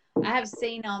 I have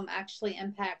seen them actually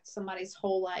impact somebody's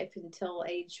whole life until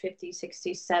age 50,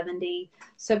 60, 70.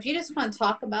 So if you just want to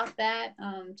talk about that,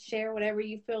 share whatever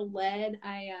you feel led.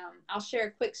 I'll share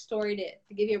a quick story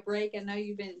to give you a break. I know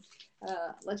you've been,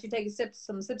 let you take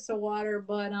some sips of water,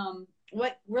 but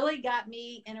what really got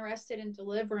me interested in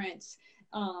deliverance,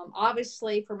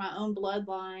 obviously for my own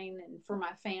bloodline and for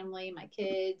my family, my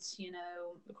kids,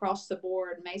 across the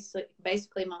board,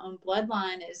 basically my own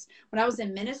bloodline, is when I was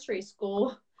in ministry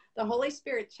school, the Holy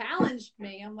Spirit challenged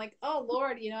me. I'm like, oh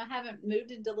Lord, I haven't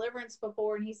moved in deliverance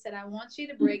before. And He said, I want you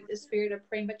to break the spirit of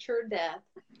premature death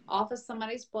off of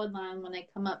somebody's bloodline when they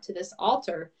come up to this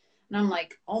altar. And I'm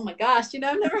like, oh my gosh, I've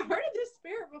never heard of this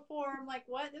spirit before. I'm like,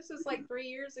 what? This was like 3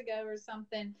 years ago or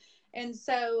something. And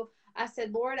so I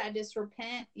said, Lord, I just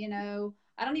repent.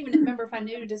 I don't even remember if I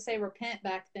knew to say repent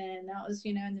back then. That was,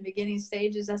 in the beginning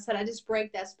stages. I said, I just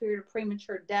break that spirit of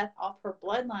premature death off her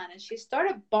bloodline. And she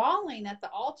started bawling at the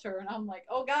altar. And I'm like,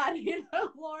 oh God,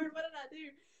 Lord, what did I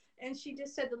do? And she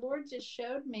just said, the Lord just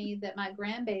showed me that my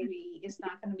grandbaby is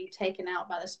not going to be taken out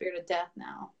by the spirit of death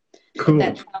now. Cool.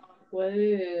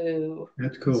 Whoa.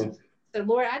 That's cool. So,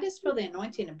 Lord, I just feel the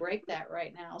anointing to break that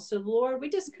right now. So, Lord, we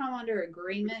just come under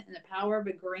agreement and the power of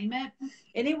agreement.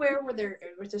 Anywhere where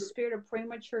there's a spirit of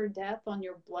premature death on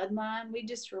your bloodline, we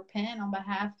just repent on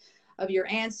behalf of your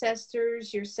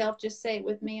ancestors, yourself. Just say it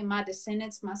with me, and my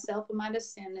descendants, myself and my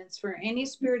descendants, for any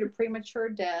spirit of premature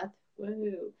death.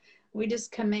 Woo. We just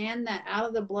command that out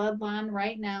of the bloodline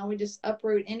right now. We just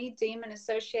uproot any demon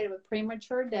associated with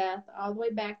premature death all the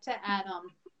way back to Adam.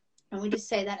 And we just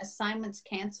say that assignment's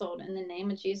canceled in the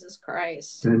name of Jesus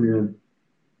Christ. Amen.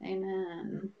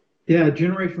 Amen. Yeah,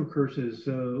 generational curses.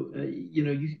 So,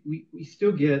 we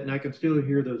still get, and I can still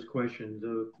hear those questions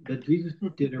that Jesus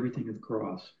did everything at the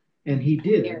cross. And He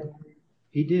did. Yeah.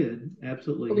 He did,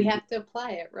 absolutely. But we have to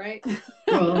apply it, right?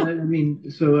 Well, I mean,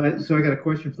 so I got a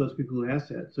question for those people who ask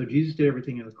that. So Jesus did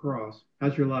everything at the cross.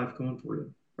 How's your life going for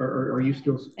you? Are you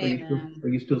still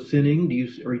sinning? Do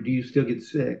you still get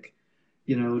sick?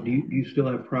 Do you still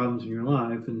have problems in your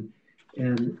life? And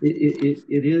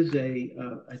it is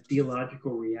a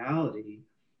theological reality,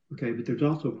 okay, but there's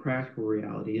also a practical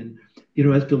reality. And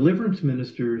as deliverance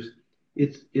ministers,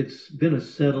 it's been a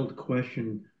settled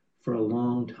question for a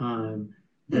long time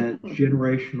that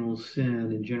generational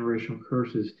sin and generational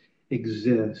curses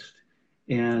exist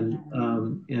and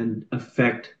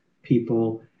affect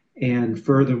people, and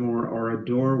furthermore are a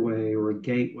doorway or a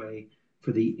gateway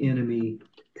for the enemy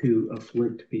to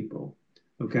afflict people.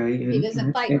 Okay, He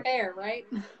doesn't fight fair, right?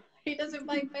 He doesn't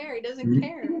fight fair. He doesn't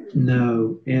care.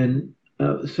 no, and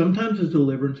sometimes as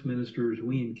deliverance ministers,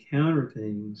 we encounter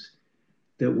things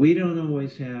that we don't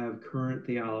always have current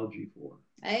theology for.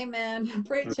 Amen.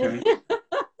 Preach Okay. it.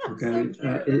 Okay.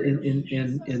 So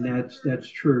true. And that's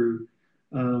true.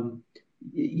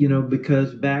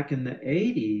 Because back in the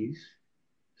 80s,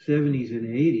 70s and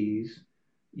 80s,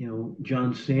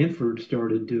 John Sanford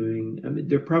started doing, I mean,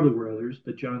 there probably were others,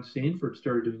 but John Sanford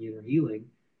started doing inner healing,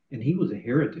 and he was a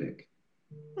heretic.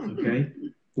 Okay.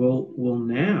 Well,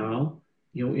 now,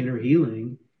 inner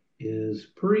healing is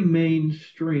pretty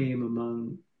mainstream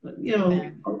among,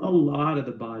 a lot of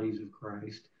the bodies of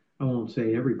Christ. I won't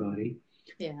say everybody.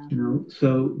 Yeah.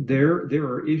 So there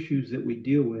are issues that we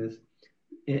deal with,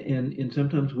 and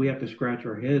sometimes we have to scratch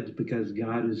our heads because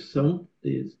God is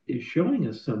showing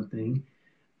us something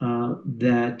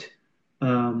that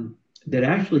that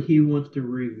actually He wants to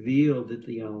reveal the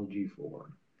theology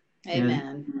for.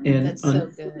 Amen. And That's so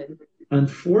good.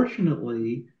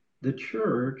 unfortunately, the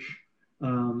church,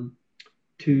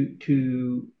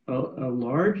 to a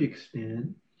large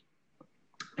extent,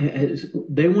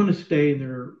 they want to stay in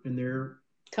their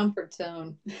comfort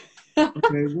zone.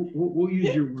 Okay, we'll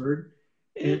use your word,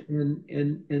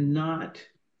 and not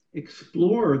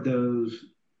explore those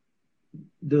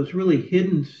really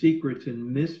hidden secrets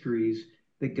and mysteries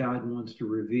that God wants to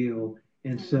reveal.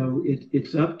 And so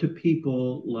it's up to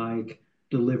people like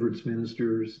deliverance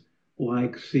ministers,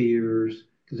 like seers,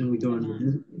 because then we go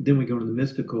into the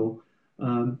mystical,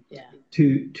 Yeah.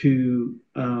 to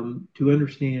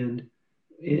understand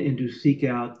and to seek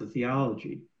out the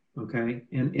theology, okay,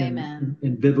 Amen.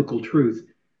 and biblical truth.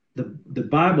 The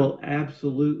Bible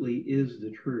absolutely is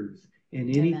the truth, and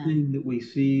anything that we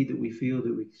see, that we feel,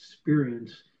 that we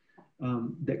experience,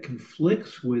 that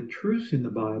conflicts with truths in the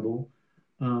Bible,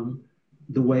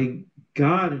 the way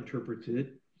God interprets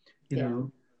it,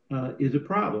 is a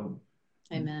problem.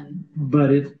 Amen.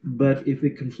 But if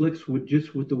it conflicts with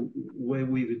the way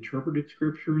we've interpreted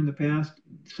Scripture in the past,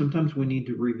 sometimes we need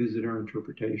to revisit our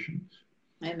interpretations.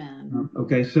 Amen.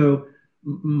 Okay, so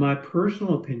my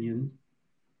personal opinion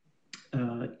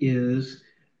is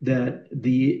that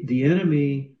the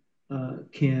enemy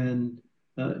can,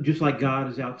 just like God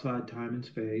is outside time and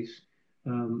space,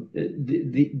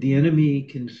 the enemy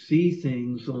can see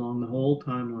things along the whole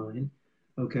timeline.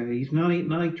 Okay, he's not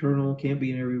eternal, can't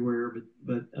be in everywhere,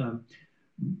 but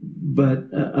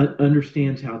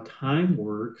understands how time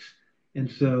works,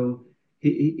 and so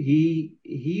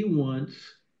he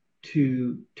wants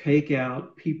to take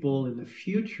out people in the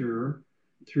future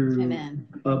through Amen.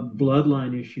 a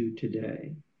bloodline issue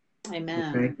today.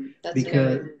 Amen. Okay, That's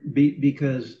because good.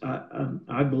 because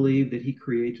I believe that he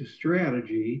creates a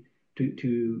strategy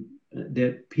to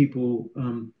that people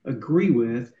agree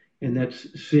with, and that's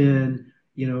sin.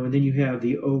 And then you have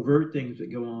the overt things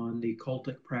that go on, the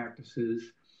cultic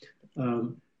practices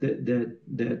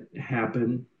that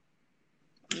happen.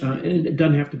 And it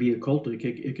doesn't have to be occultic.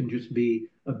 It can just be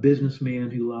a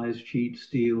businessman who lies, cheats,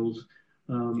 steals,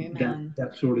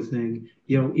 that sort of thing.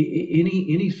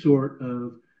 Any sort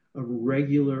of a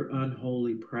regular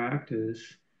unholy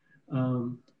practice.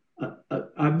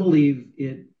 I believe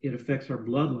it affects our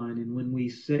bloodline, and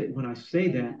when I say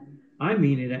that, I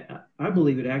mean it. I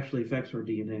believe it actually affects our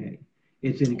DNA.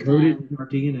 It's encoded in our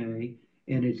DNA,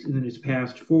 and then it's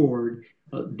passed forward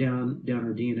down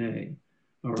our DNA.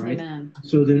 All right. Amen.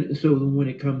 So then when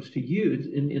it comes to you,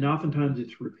 and oftentimes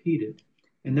it's repeated,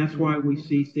 and that's why we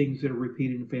see things that are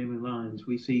repeated in family lines.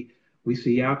 We see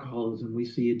alcoholism, we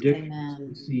see addiction,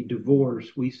 we see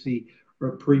divorce, we see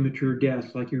premature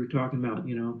deaths, like you were talking about.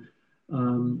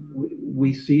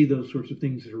 We see those sorts of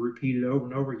things that are repeated over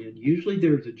and over again. Usually,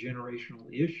 there's a generational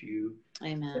issue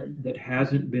that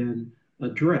hasn't been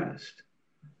addressed.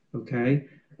 Okay,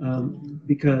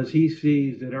 because he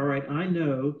sees that, all right, I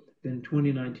know that in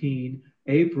 2019,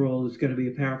 April is going to be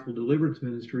a powerful deliverance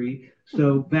ministry.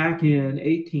 So back in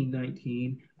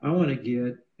 1819, I want to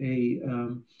get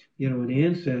an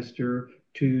ancestor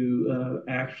to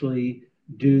actually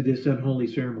do this unholy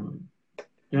ceremony.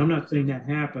 Now, I'm not saying that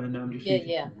happened. I'm just I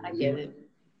get it.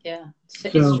 Yeah,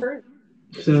 it's true.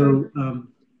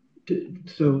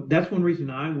 So that's one reason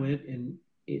I went and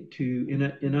I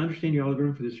understand you all are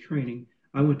going for this training.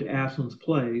 I went to Aslan's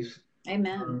Place.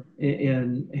 Amen.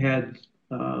 And had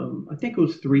I think it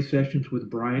was 3 sessions with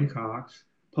Brian Cox,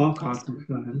 Paul Cox's Awesome.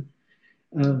 son,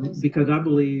 Awesome. because I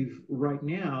believe right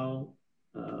now,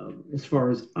 as far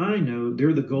as I know,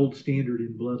 they're the gold standard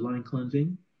in bloodline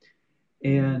cleansing,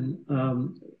 and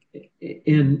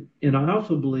and I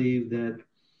also believe that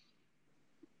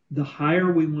the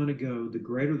higher we want to go, the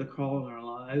greater the call in our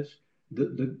lives,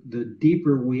 the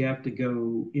deeper we have to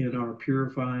go in our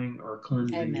purifying, our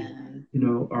cleansing, Amen.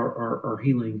 our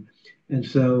healing. And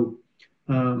so,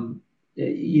 I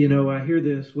hear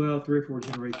this, well, 3 or 4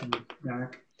 generations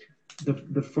back.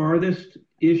 The farthest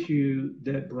issue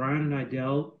that Brian and I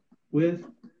dealt with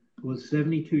was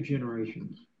 72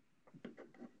 generations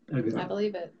I ago.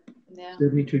 believe it. Yeah,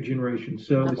 72 generations.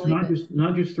 So I it's believe it.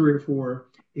 not just 3 or 4.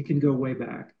 It can go way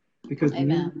back because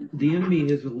Amen. the enemy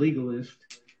is a legalist,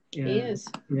 He and is.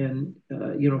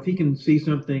 if he can see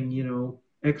something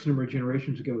X number of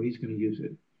generations ago, he's going to use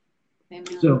it.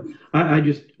 Amen. So I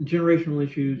just generational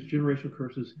issues, generational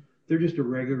curses. They're just a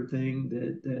regular thing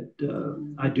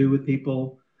that I do with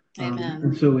people. Amen.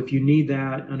 And so if you need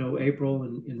that, I know April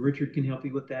and Richard can help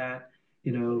you with that.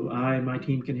 I and my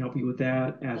team can help you with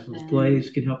that. Aslan's Place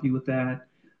can help you with that.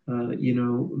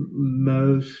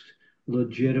 Most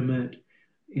legitimate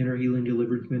inner healing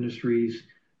deliverance ministries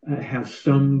have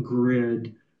some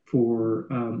grid for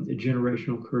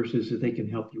generational curses that they can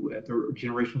help you with, or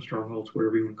generational strongholds,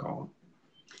 whatever you want to call them.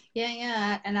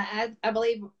 Yeah. And I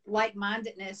believe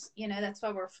like-mindedness, that's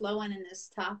why we're flowing in this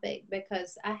topic,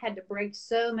 because I had to break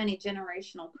so many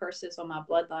generational curses on my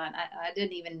bloodline. I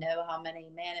didn't even know how many.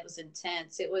 Man, it was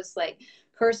intense. It was like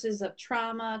curses of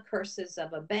trauma, curses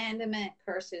of abandonment,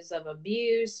 curses of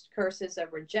abuse, curses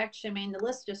of rejection. I mean, the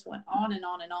list just went on and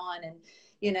on and on. And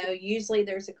usually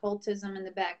there's occultism in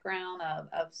the background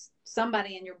of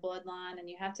somebody in your bloodline, and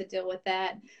you have to deal with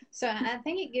that. So I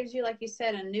think it gives you, like you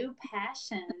said, a new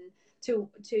passion to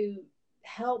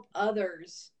help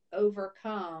others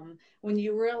overcome when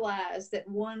you realize that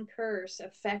one curse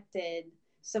affected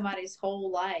somebody's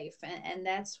whole life. And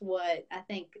that's what I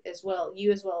think, as well,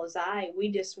 you as well as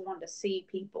we just want to see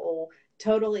people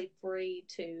totally free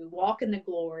to walk in the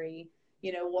glory,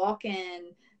 walk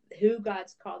in who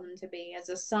God's called them to be as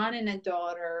a son and a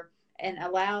daughter, and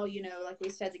allow, like we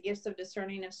said, the gifts of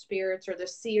discerning of spirits, or the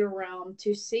seer realm,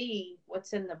 to see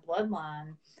what's in the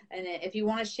bloodline. And if you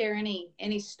want to share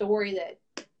any story that,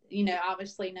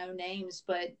 obviously no names,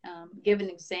 but give an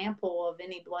example of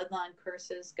any bloodline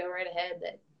curses, go right ahead,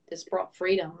 that has brought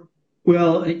freedom.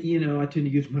 Well, I tend to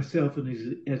use myself as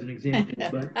an example,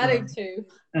 but I do too.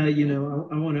 Yeah.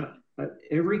 I want to.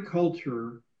 Every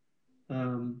culture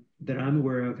that I'm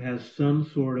aware of has some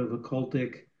sort of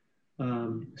occultic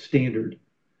standard.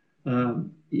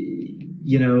 And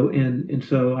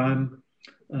so I'm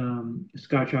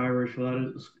Scotch Irish, a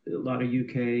lot of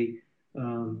UK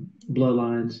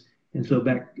bloodlines, and so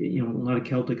back, a lot of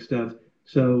Celtic stuff.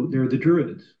 So there are the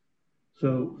Druids.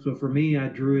 So for me, I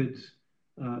had Druids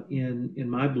in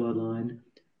my bloodline,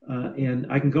 and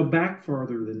I can go back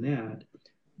farther than that.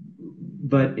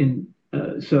 But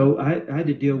so I had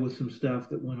to deal with some stuff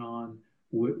that went on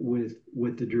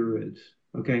with the Druids,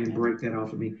 okay, and break that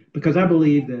off of me, because I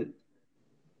believe that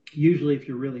usually if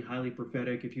you're really highly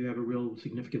prophetic, if you have a real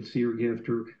significant seer gift,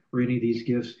 or any of these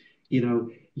gifts,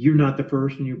 you're not the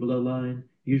first in your bloodline.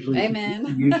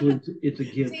 Amen. Usually it's a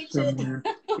gift Teach it. somewhere.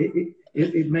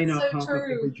 It may It's not so pop up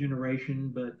every true.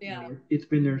 generation, but Yeah. it's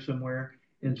been there somewhere.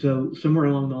 And so somewhere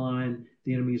along the line,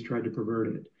 the enemy has tried to pervert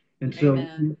it. And so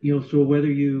Amen. so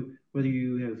whether you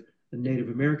have the Native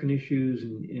American issues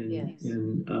Yes.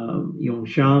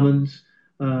 shamans,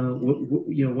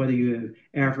 Yeah. whether you have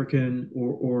African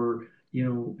or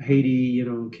Haiti,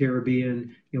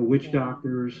 Caribbean, witch Yeah.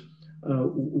 doctors,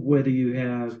 whether you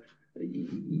have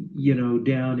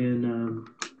down in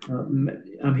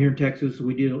I'm here in Texas, so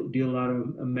we deal a lot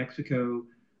of Mexico,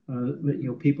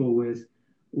 people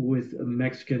with a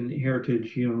Mexican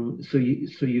heritage, so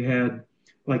you had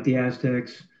like the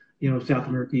Aztecs, South Yeah.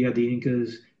 America, you had the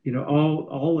Incas,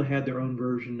 all had their own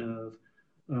version of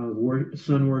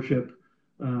sun worship,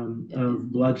 Yeah.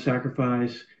 of blood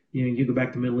sacrifice. You go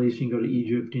back to the Middle East, you can go to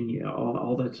Egypt, and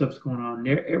all that stuff's going on.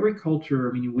 Every culture,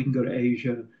 I mean, we can go to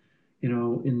Asia,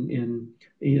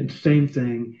 in same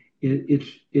thing.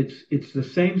 It's the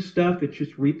same stuff. It's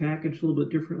just repackaged a little bit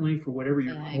differently for whatever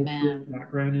your Yeah. cultural Amen.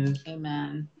 background is.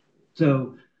 Amen.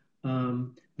 So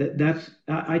that's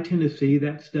I tend to see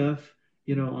that stuff,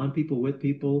 on people, with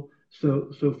people.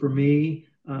 So for me,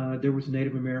 there was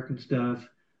Native American stuff.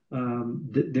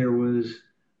 There was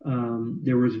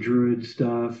Druid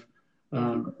stuff,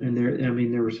 Yeah. and there I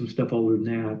mean there was some stuff older than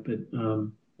that, but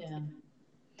Yeah.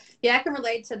 Yeah, I can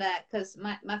relate to that because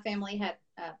my family had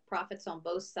prophets on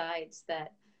both sides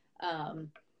that um,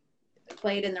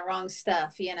 played in the wrong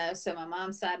stuff, you know. So my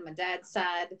mom's side, my dad's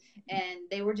side, and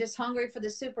they were just hungry for the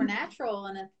supernatural,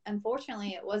 and unfortunately,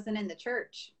 it wasn't in the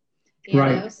church, you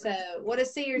Right. know. So what do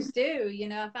seers do? You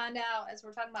know, I find out as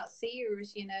we're talking about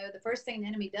seers, you know, the first thing the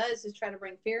enemy does is try to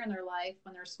bring fear in their life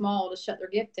when they're small to shut their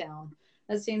gift down.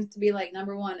 That seems to be like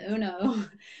number one uno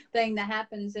thing that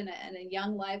happens in a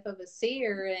young life of a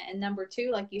seer. And number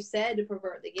two, like you said, to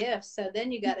pervert the gifts. So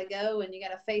then you got to go and you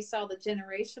got to face all the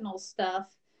generational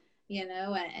stuff, you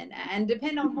know, and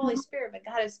depend on Holy Spirit. But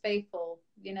God is faithful.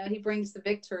 You know, He brings the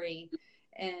victory,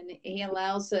 and He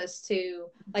allows us to,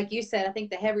 like you said, I think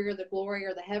the heavier the glory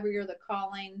or the heavier the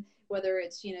calling, whether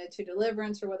it's, you know, to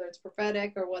deliverance or whether it's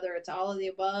prophetic or whether it's all of the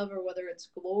above or whether it's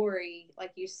glory,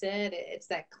 like you said, it's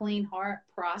that clean heart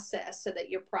process so that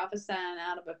you're prophesying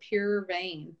out of a pure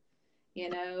vein, you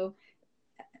know.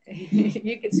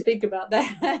 You could speak about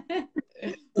that.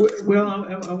 Well,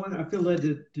 I feel led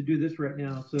to do this right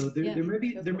now. So Yeah,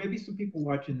 there may be some people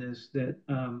watching this that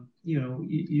you know,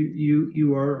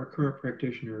 you are a current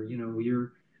practitioner. You know,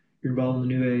 you're involved in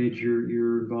the New Age.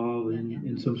 You're involved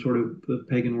in some sort of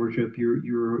pagan worship.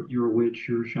 You're a witch.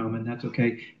 You're a shaman. That's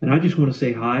okay. And I just want to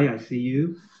say hi. I see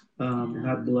you.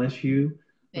 God bless you.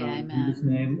 yeah, In Jesus'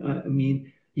 amen. name. I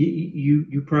mean,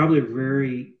 you probably are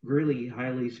very really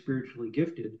highly spiritually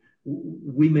gifted.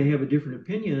 We may have a different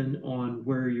opinion on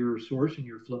where your source and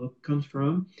your flow comes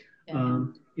from. Yeah.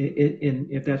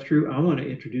 And if that's true, I want to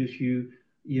introduce you,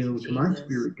 you know, to my Jesus.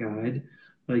 spirit guide,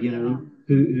 you Yeah. know,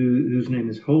 whose name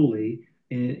is Holy,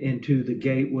 and to the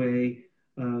gateway,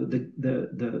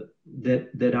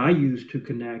 that I use to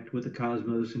connect with the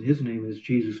cosmos, and his name is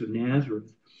Jesus of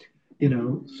Nazareth. You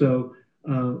know, so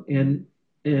and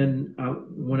I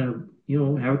want to, you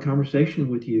know, have a conversation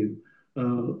with you,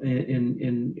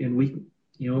 and we,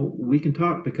 you know, we can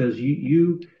talk because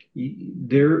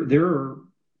there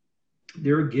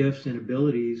are gifts and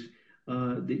abilities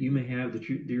that you may have that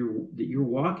you're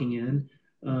walking in,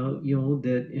 you know,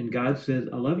 that, and God says,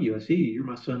 I love you, I see you, you're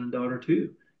my son and daughter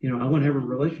too. You know, I want to have a Yeah.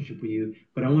 relationship with you,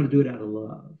 but I want to do it out of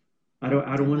love. I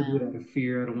don't want to do it out Amen. of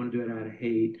fear. I don't want to do it out of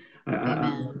hate. I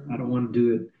Amen. don't want to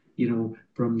do it, you know,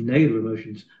 from negative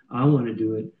emotions. I want to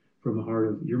do it from a heart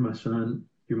of, you're my son,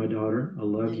 you're my daughter, I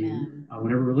love you, Amen. I want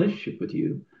to have a relationship with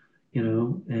you, you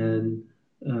know. And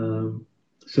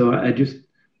so I just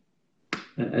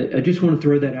want to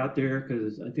throw that out there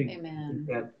because I think Amen.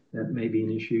 that may be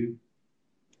an issue.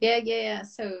 Yeah, yeah, yeah.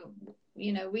 So,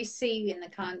 you know, we see in the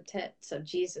context of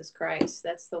Jesus Christ,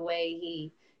 that's the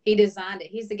way he designed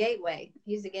it. He's the gateway.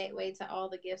 He's the gateway to all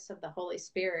the gifts of the Holy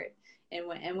Spirit.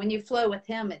 And when you flow with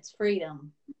him, it's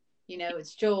freedom. You know,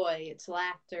 it's joy, it's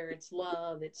laughter, it's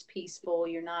love, it's peaceful.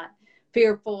 You're not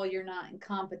fearful, you're not in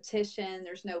competition.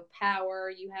 There's no power.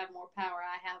 You have more power,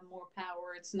 I have more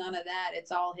power. It's none of that.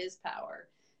 It's all his power.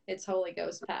 It's Holy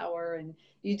Ghost power, and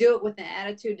you do it with an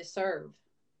attitude to serve.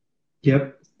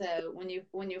 Yep. So when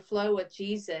you flow with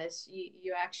Jesus,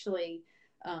 you actually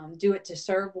do it to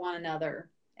serve one another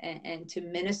and to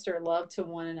minister love to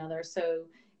one another. So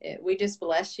we just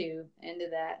bless you into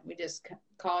that. We just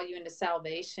call you into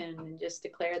salvation and just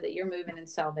declare that you're moving in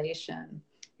salvation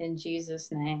in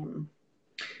Jesus' name.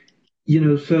 You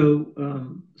know, so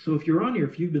if you're on here,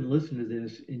 if you've been listening to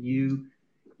this and you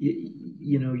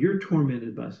know, you're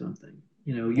tormented by something,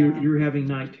 you know, Yeah. you're having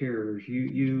night terrors,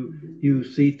 you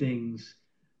see things,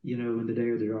 you know, in the day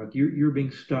or the dark, you're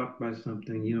being stalked by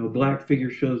something, you know, a black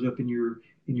figure shows up in your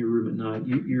room at night,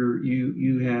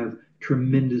 you have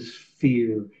tremendous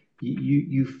fear,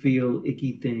 you feel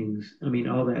icky things, I mean,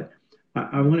 all that.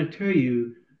 I want to tell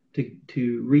you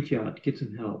to reach out, to get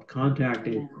some help, contact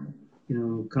a, Amen. you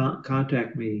know,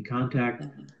 contact me, contact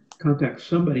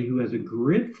somebody who has a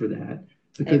grid for that,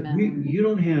 because Amen. you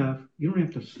don't have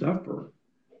to suffer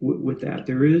with that.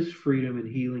 There is freedom and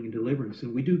healing and deliverance,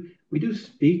 and we do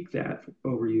speak that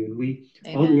over you, and we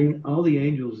Amen. all the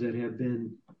angels that have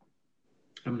been.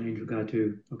 I'm an angel guy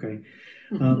too. Okay,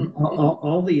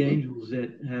 all the angels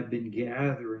that have been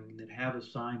gathering, that have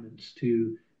assignments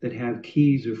to, that have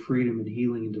keys of freedom and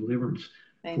healing and deliverance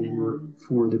Amen.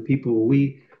 for the people.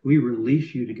 We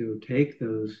release you to go take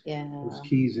those Yeah.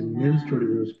 keys and minister to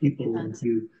Amen. those people, and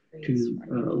Praise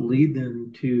lead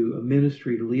them to a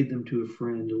ministry, to lead them to a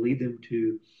friend, to lead them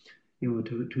to, you know,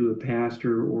 to a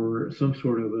pastor or some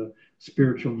sort of a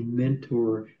spiritual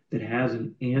mentor that has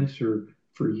an answer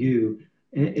for you.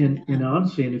 And Amen.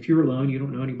 honestly, and if you're alone, you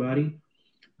don't know anybody,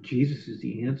 Jesus is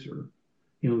the answer.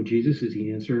 You know, Jesus is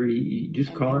the answer. You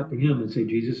just call out to Amen. him and say,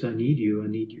 Jesus, I need you. I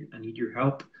need your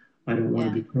help. I don't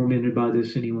want to Yeah. be tormented by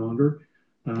this any longer.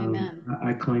 Amen.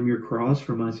 I claim your cross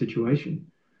for my situation.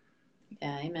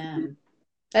 Yeah, amen.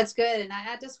 That's good. And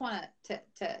I just want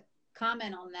to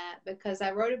comment on that because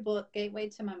I wrote a book, Gateway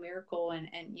to My Miracle, and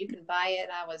you can buy it.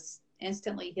 I was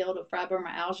instantly healed of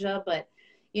fibromyalgia, but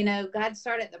God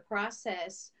started the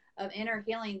process of inner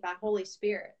healing by Holy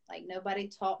Spirit. Like nobody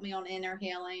taught me on inner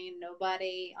healing.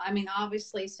 Nobody, I mean,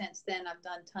 obviously since then I've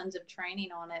done tons of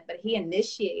training on it, but he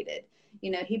initiated,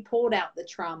 he pulled out the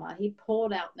trauma, he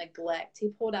pulled out neglect, he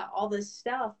pulled out all this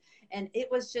stuff. And it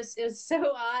was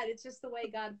so odd. It's just the way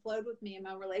God flowed with me in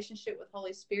my relationship with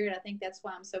Holy Spirit. I think that's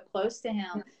why I'm so close to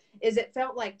him, is it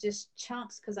felt like just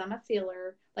chunks, because I'm a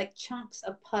feeler, like chunks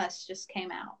of pus just came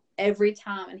out every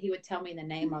time, and he would tell me the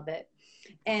name of it.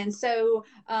 And so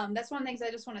that's one of the things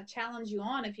I just want to challenge you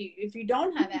on. If you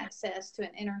don't have access to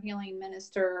an inner healing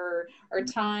minister or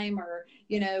time, or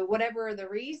whatever the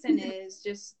reason is,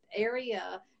 just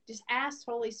ask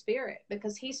Holy Spirit,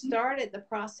 because he started the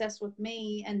process with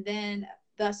me. And then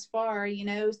thus far,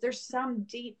 there's some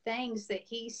deep things that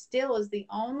he still is the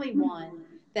only one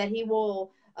that he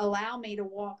will allow me to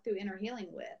walk through inner healing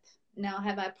with. Now,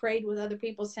 have I prayed with other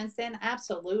people since then?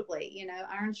 Absolutely.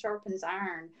 Iron sharpens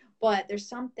iron. But there's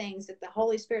some things that the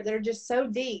Holy Spirit that are just so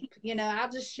deep.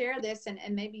 I'll just share this, and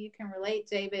maybe you can relate,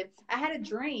 David. I had a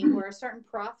dream where a certain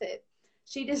prophet,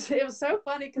 it was so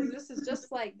funny because this is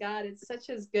just like God. It's such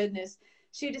his goodness.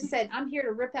 She just said, I'm here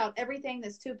to rip out everything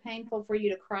that's too painful for you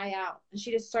to cry out. And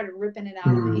she just started ripping it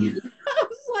out of me. I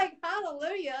was like,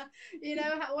 hallelujah.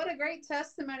 What a great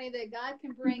testimony that God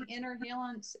can bring inner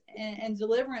healing and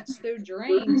deliverance through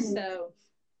dreams. So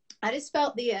I just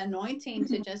felt the anointing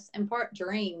to just impart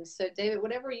dreams. So David,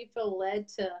 whatever you feel led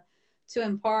to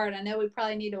impart, I know we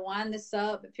probably need to wind this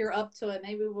up. If you're up to it,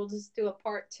 maybe we'll just do a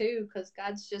part 2, because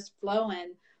God's just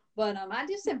flowing. But I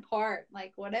just impart,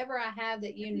 like, whatever I have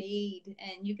that you need,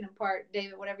 and you can impart,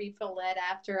 David, whatever you feel led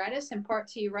after. I just impart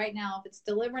to you right now. If it's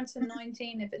deliverance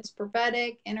anointing, if it's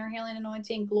prophetic, inner healing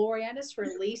anointing, glory, I just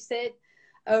release it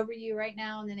over you right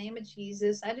now in the name of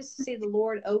Jesus. I just see the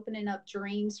Lord opening up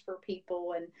dreams for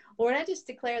people. And Lord, I just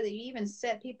declare that you even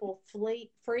set people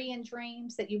free in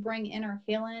dreams, that you bring inner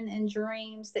healing in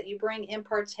dreams, that you bring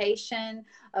impartation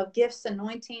of gifts,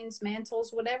 anointings,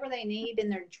 mantles, whatever they need in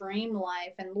their dream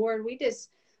life. And Lord, we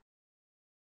just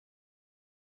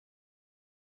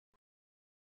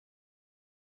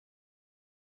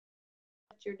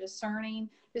you're discerning,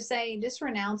 just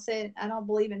renounce it. I don't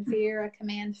believe in fear. I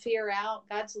command fear out.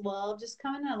 God's love, just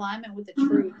come in alignment with the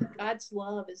truth. God's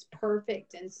love is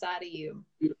perfect inside of you.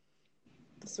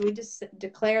 So we just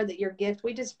declare that your gift,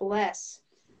 we just bless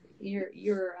your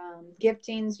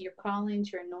giftings, your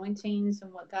callings, your anointings,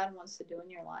 and what God wants to do in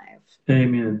your life.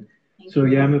 Amen. So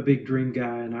yeah, I'm a big dream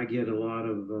guy, and I get a lot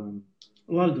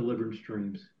of deliverance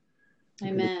dreams.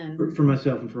 Amen. For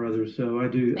myself and for others. So I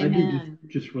do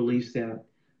just release that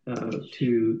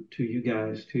to you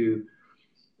guys to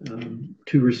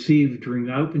receive dreams.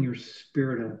 I open your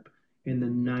spirit up in the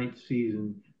night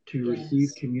season to receive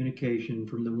communication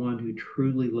from the one who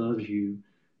truly loves you,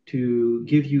 to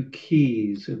give you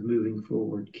keys of moving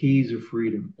forward, keys of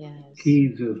freedom,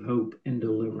 keys of hope and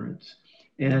deliverance.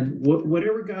 And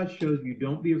whatever God shows you,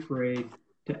 don't be afraid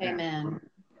to act on it.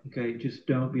 Okay, just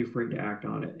don't be afraid to act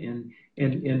on it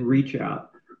and reach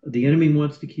out. The enemy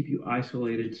wants to keep you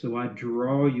isolated, so I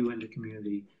draw you into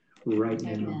community right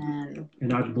now.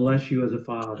 And I bless you as a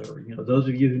father. Those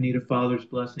of you who need a father's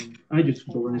blessing, I just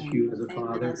bless you as a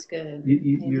father. That's good.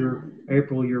 You're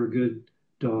April, you're a good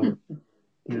daughter.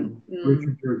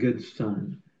 Richard, you're a good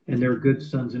son. And there are good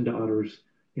sons and daughters,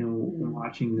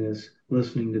 watching this,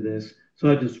 listening to this.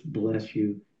 So I just bless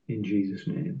you in Jesus'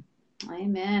 name.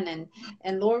 Amen.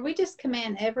 And Lord, we just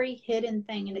command every hidden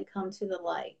thing to come to the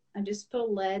light. I just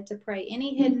feel led to pray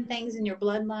any hidden things in your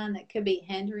bloodline that could be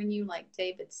hindering you, like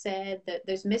David said, that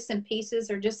there's missing pieces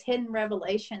or just hidden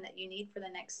revelation that you need for the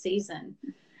next season.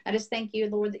 I just thank you,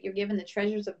 Lord, that you're giving the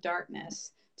treasures of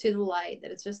darkness to the light,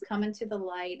 that it's just coming to the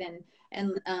light.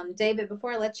 And David,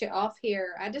 before I let you off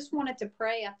here, I just wanted to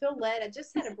pray. I feel led. I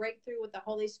just had a breakthrough with the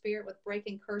Holy Spirit with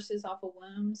breaking curses off of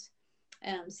wombs.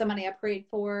 Somebody I prayed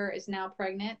for is now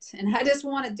pregnant, and I just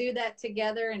want to do that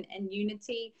together in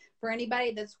unity for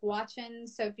anybody that's watching.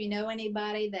 So if you know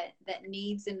anybody that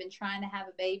needs and been trying to have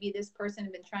a baby, this person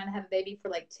has been trying to have a baby for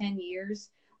like 10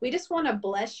 years. We just want to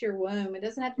bless your womb. It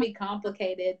doesn't have to be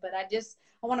complicated, but I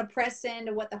want to press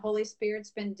into what the Holy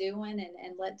Spirit's been doing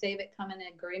and let David come in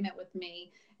agreement with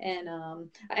me. And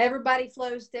everybody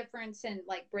flows different, and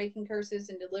like breaking curses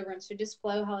and deliverance. So just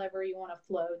flow however you want to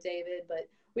flow, David. But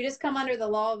we just come under the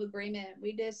law of agreement.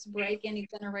 We just break any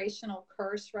generational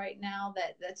curse right now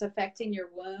that's affecting your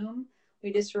womb.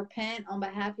 We just repent on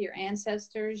behalf of your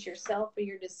ancestors, yourself, or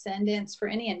your descendants for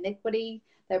any iniquity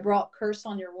that brought curse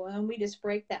on your womb. We just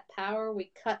break that power.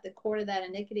 We cut the cord of that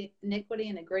iniquity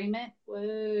in agreement.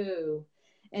 Whoa.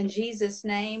 In Jesus'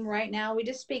 name, right now, we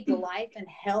just speak life and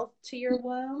health to your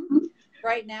womb.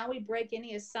 Right now, we break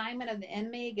any assignment of the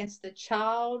enemy against the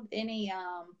child,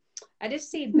 I just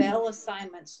see Bell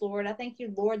assignments, Lord. I thank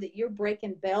you, Lord, that you're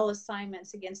breaking Bell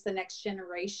assignments against the next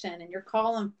generation, and you're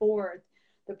calling forth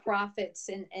the prophets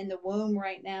in the womb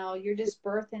right now. You're just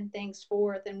birthing things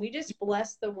forth, and we just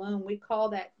bless the womb. We call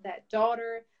that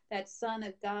daughter, that son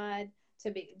of God,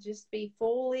 to be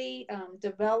fully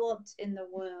developed in the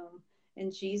womb,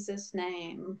 in Jesus'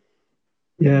 name.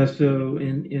 Yeah. So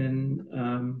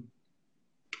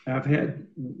I've had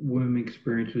womb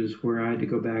experiences where I had to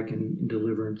go back in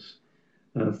deliverance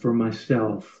for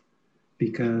myself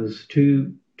because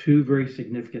two very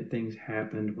significant things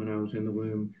happened when I was in the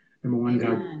womb. Number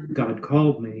one, God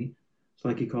called me. It's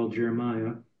like he called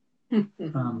Jeremiah.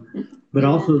 But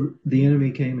also the enemy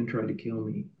came and tried to kill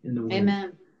me in the womb.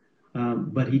 Amen.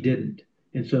 But he didn't.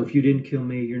 And so if you didn't kill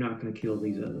me, you're not going to kill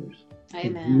these others.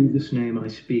 Amen. In Jesus' name, I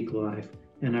speak life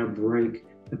and I break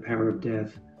the power of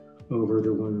death over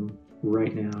the womb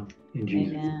right now in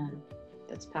Jesus. Amen.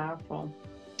 That's powerful.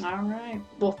 All right.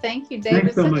 Well, thank you, David.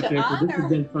 Thanks so Such much, an April. honor. This has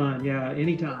been fun. Yeah,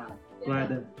 anytime.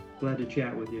 Yeah. Glad to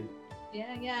chat with you.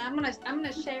 Yeah. I'm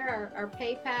gonna share our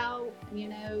PayPal.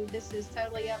 This is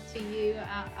totally up to you.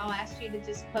 I'll ask you to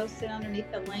just post it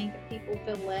underneath the link if people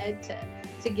feel led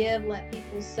to give. Let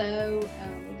people sow.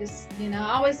 We just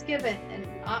I always give it an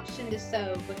option to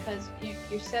sow because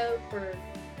you're sow for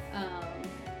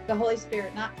the Holy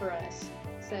Spirit, not for us.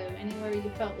 So anywhere you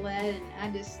felt led, and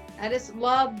I just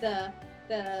love the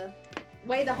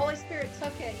way the Holy Spirit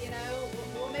took it.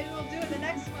 Well, maybe we'll do it the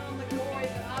next one on the glory,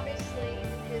 but obviously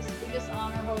we just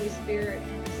honor Holy Spirit,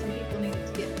 and some people needed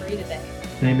to get free today.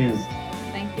 Amen.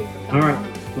 Thank you for coming. All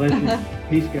right. Bless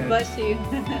you. Peace, guys. Bless you.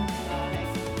 Bye.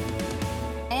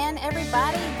 And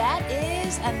everybody, that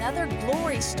is another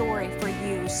glory story for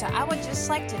you. So I would just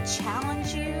like to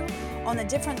challenge you on the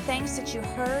different things that you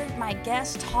heard my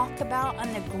guest talk about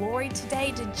on the glory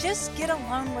today, to just get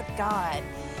alone with God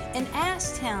and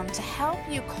ask Him to help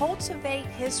you cultivate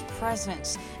His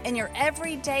presence in your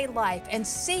everyday life and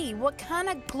see what kind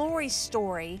of glory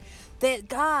story that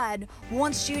God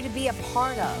wants you to be a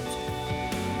part of.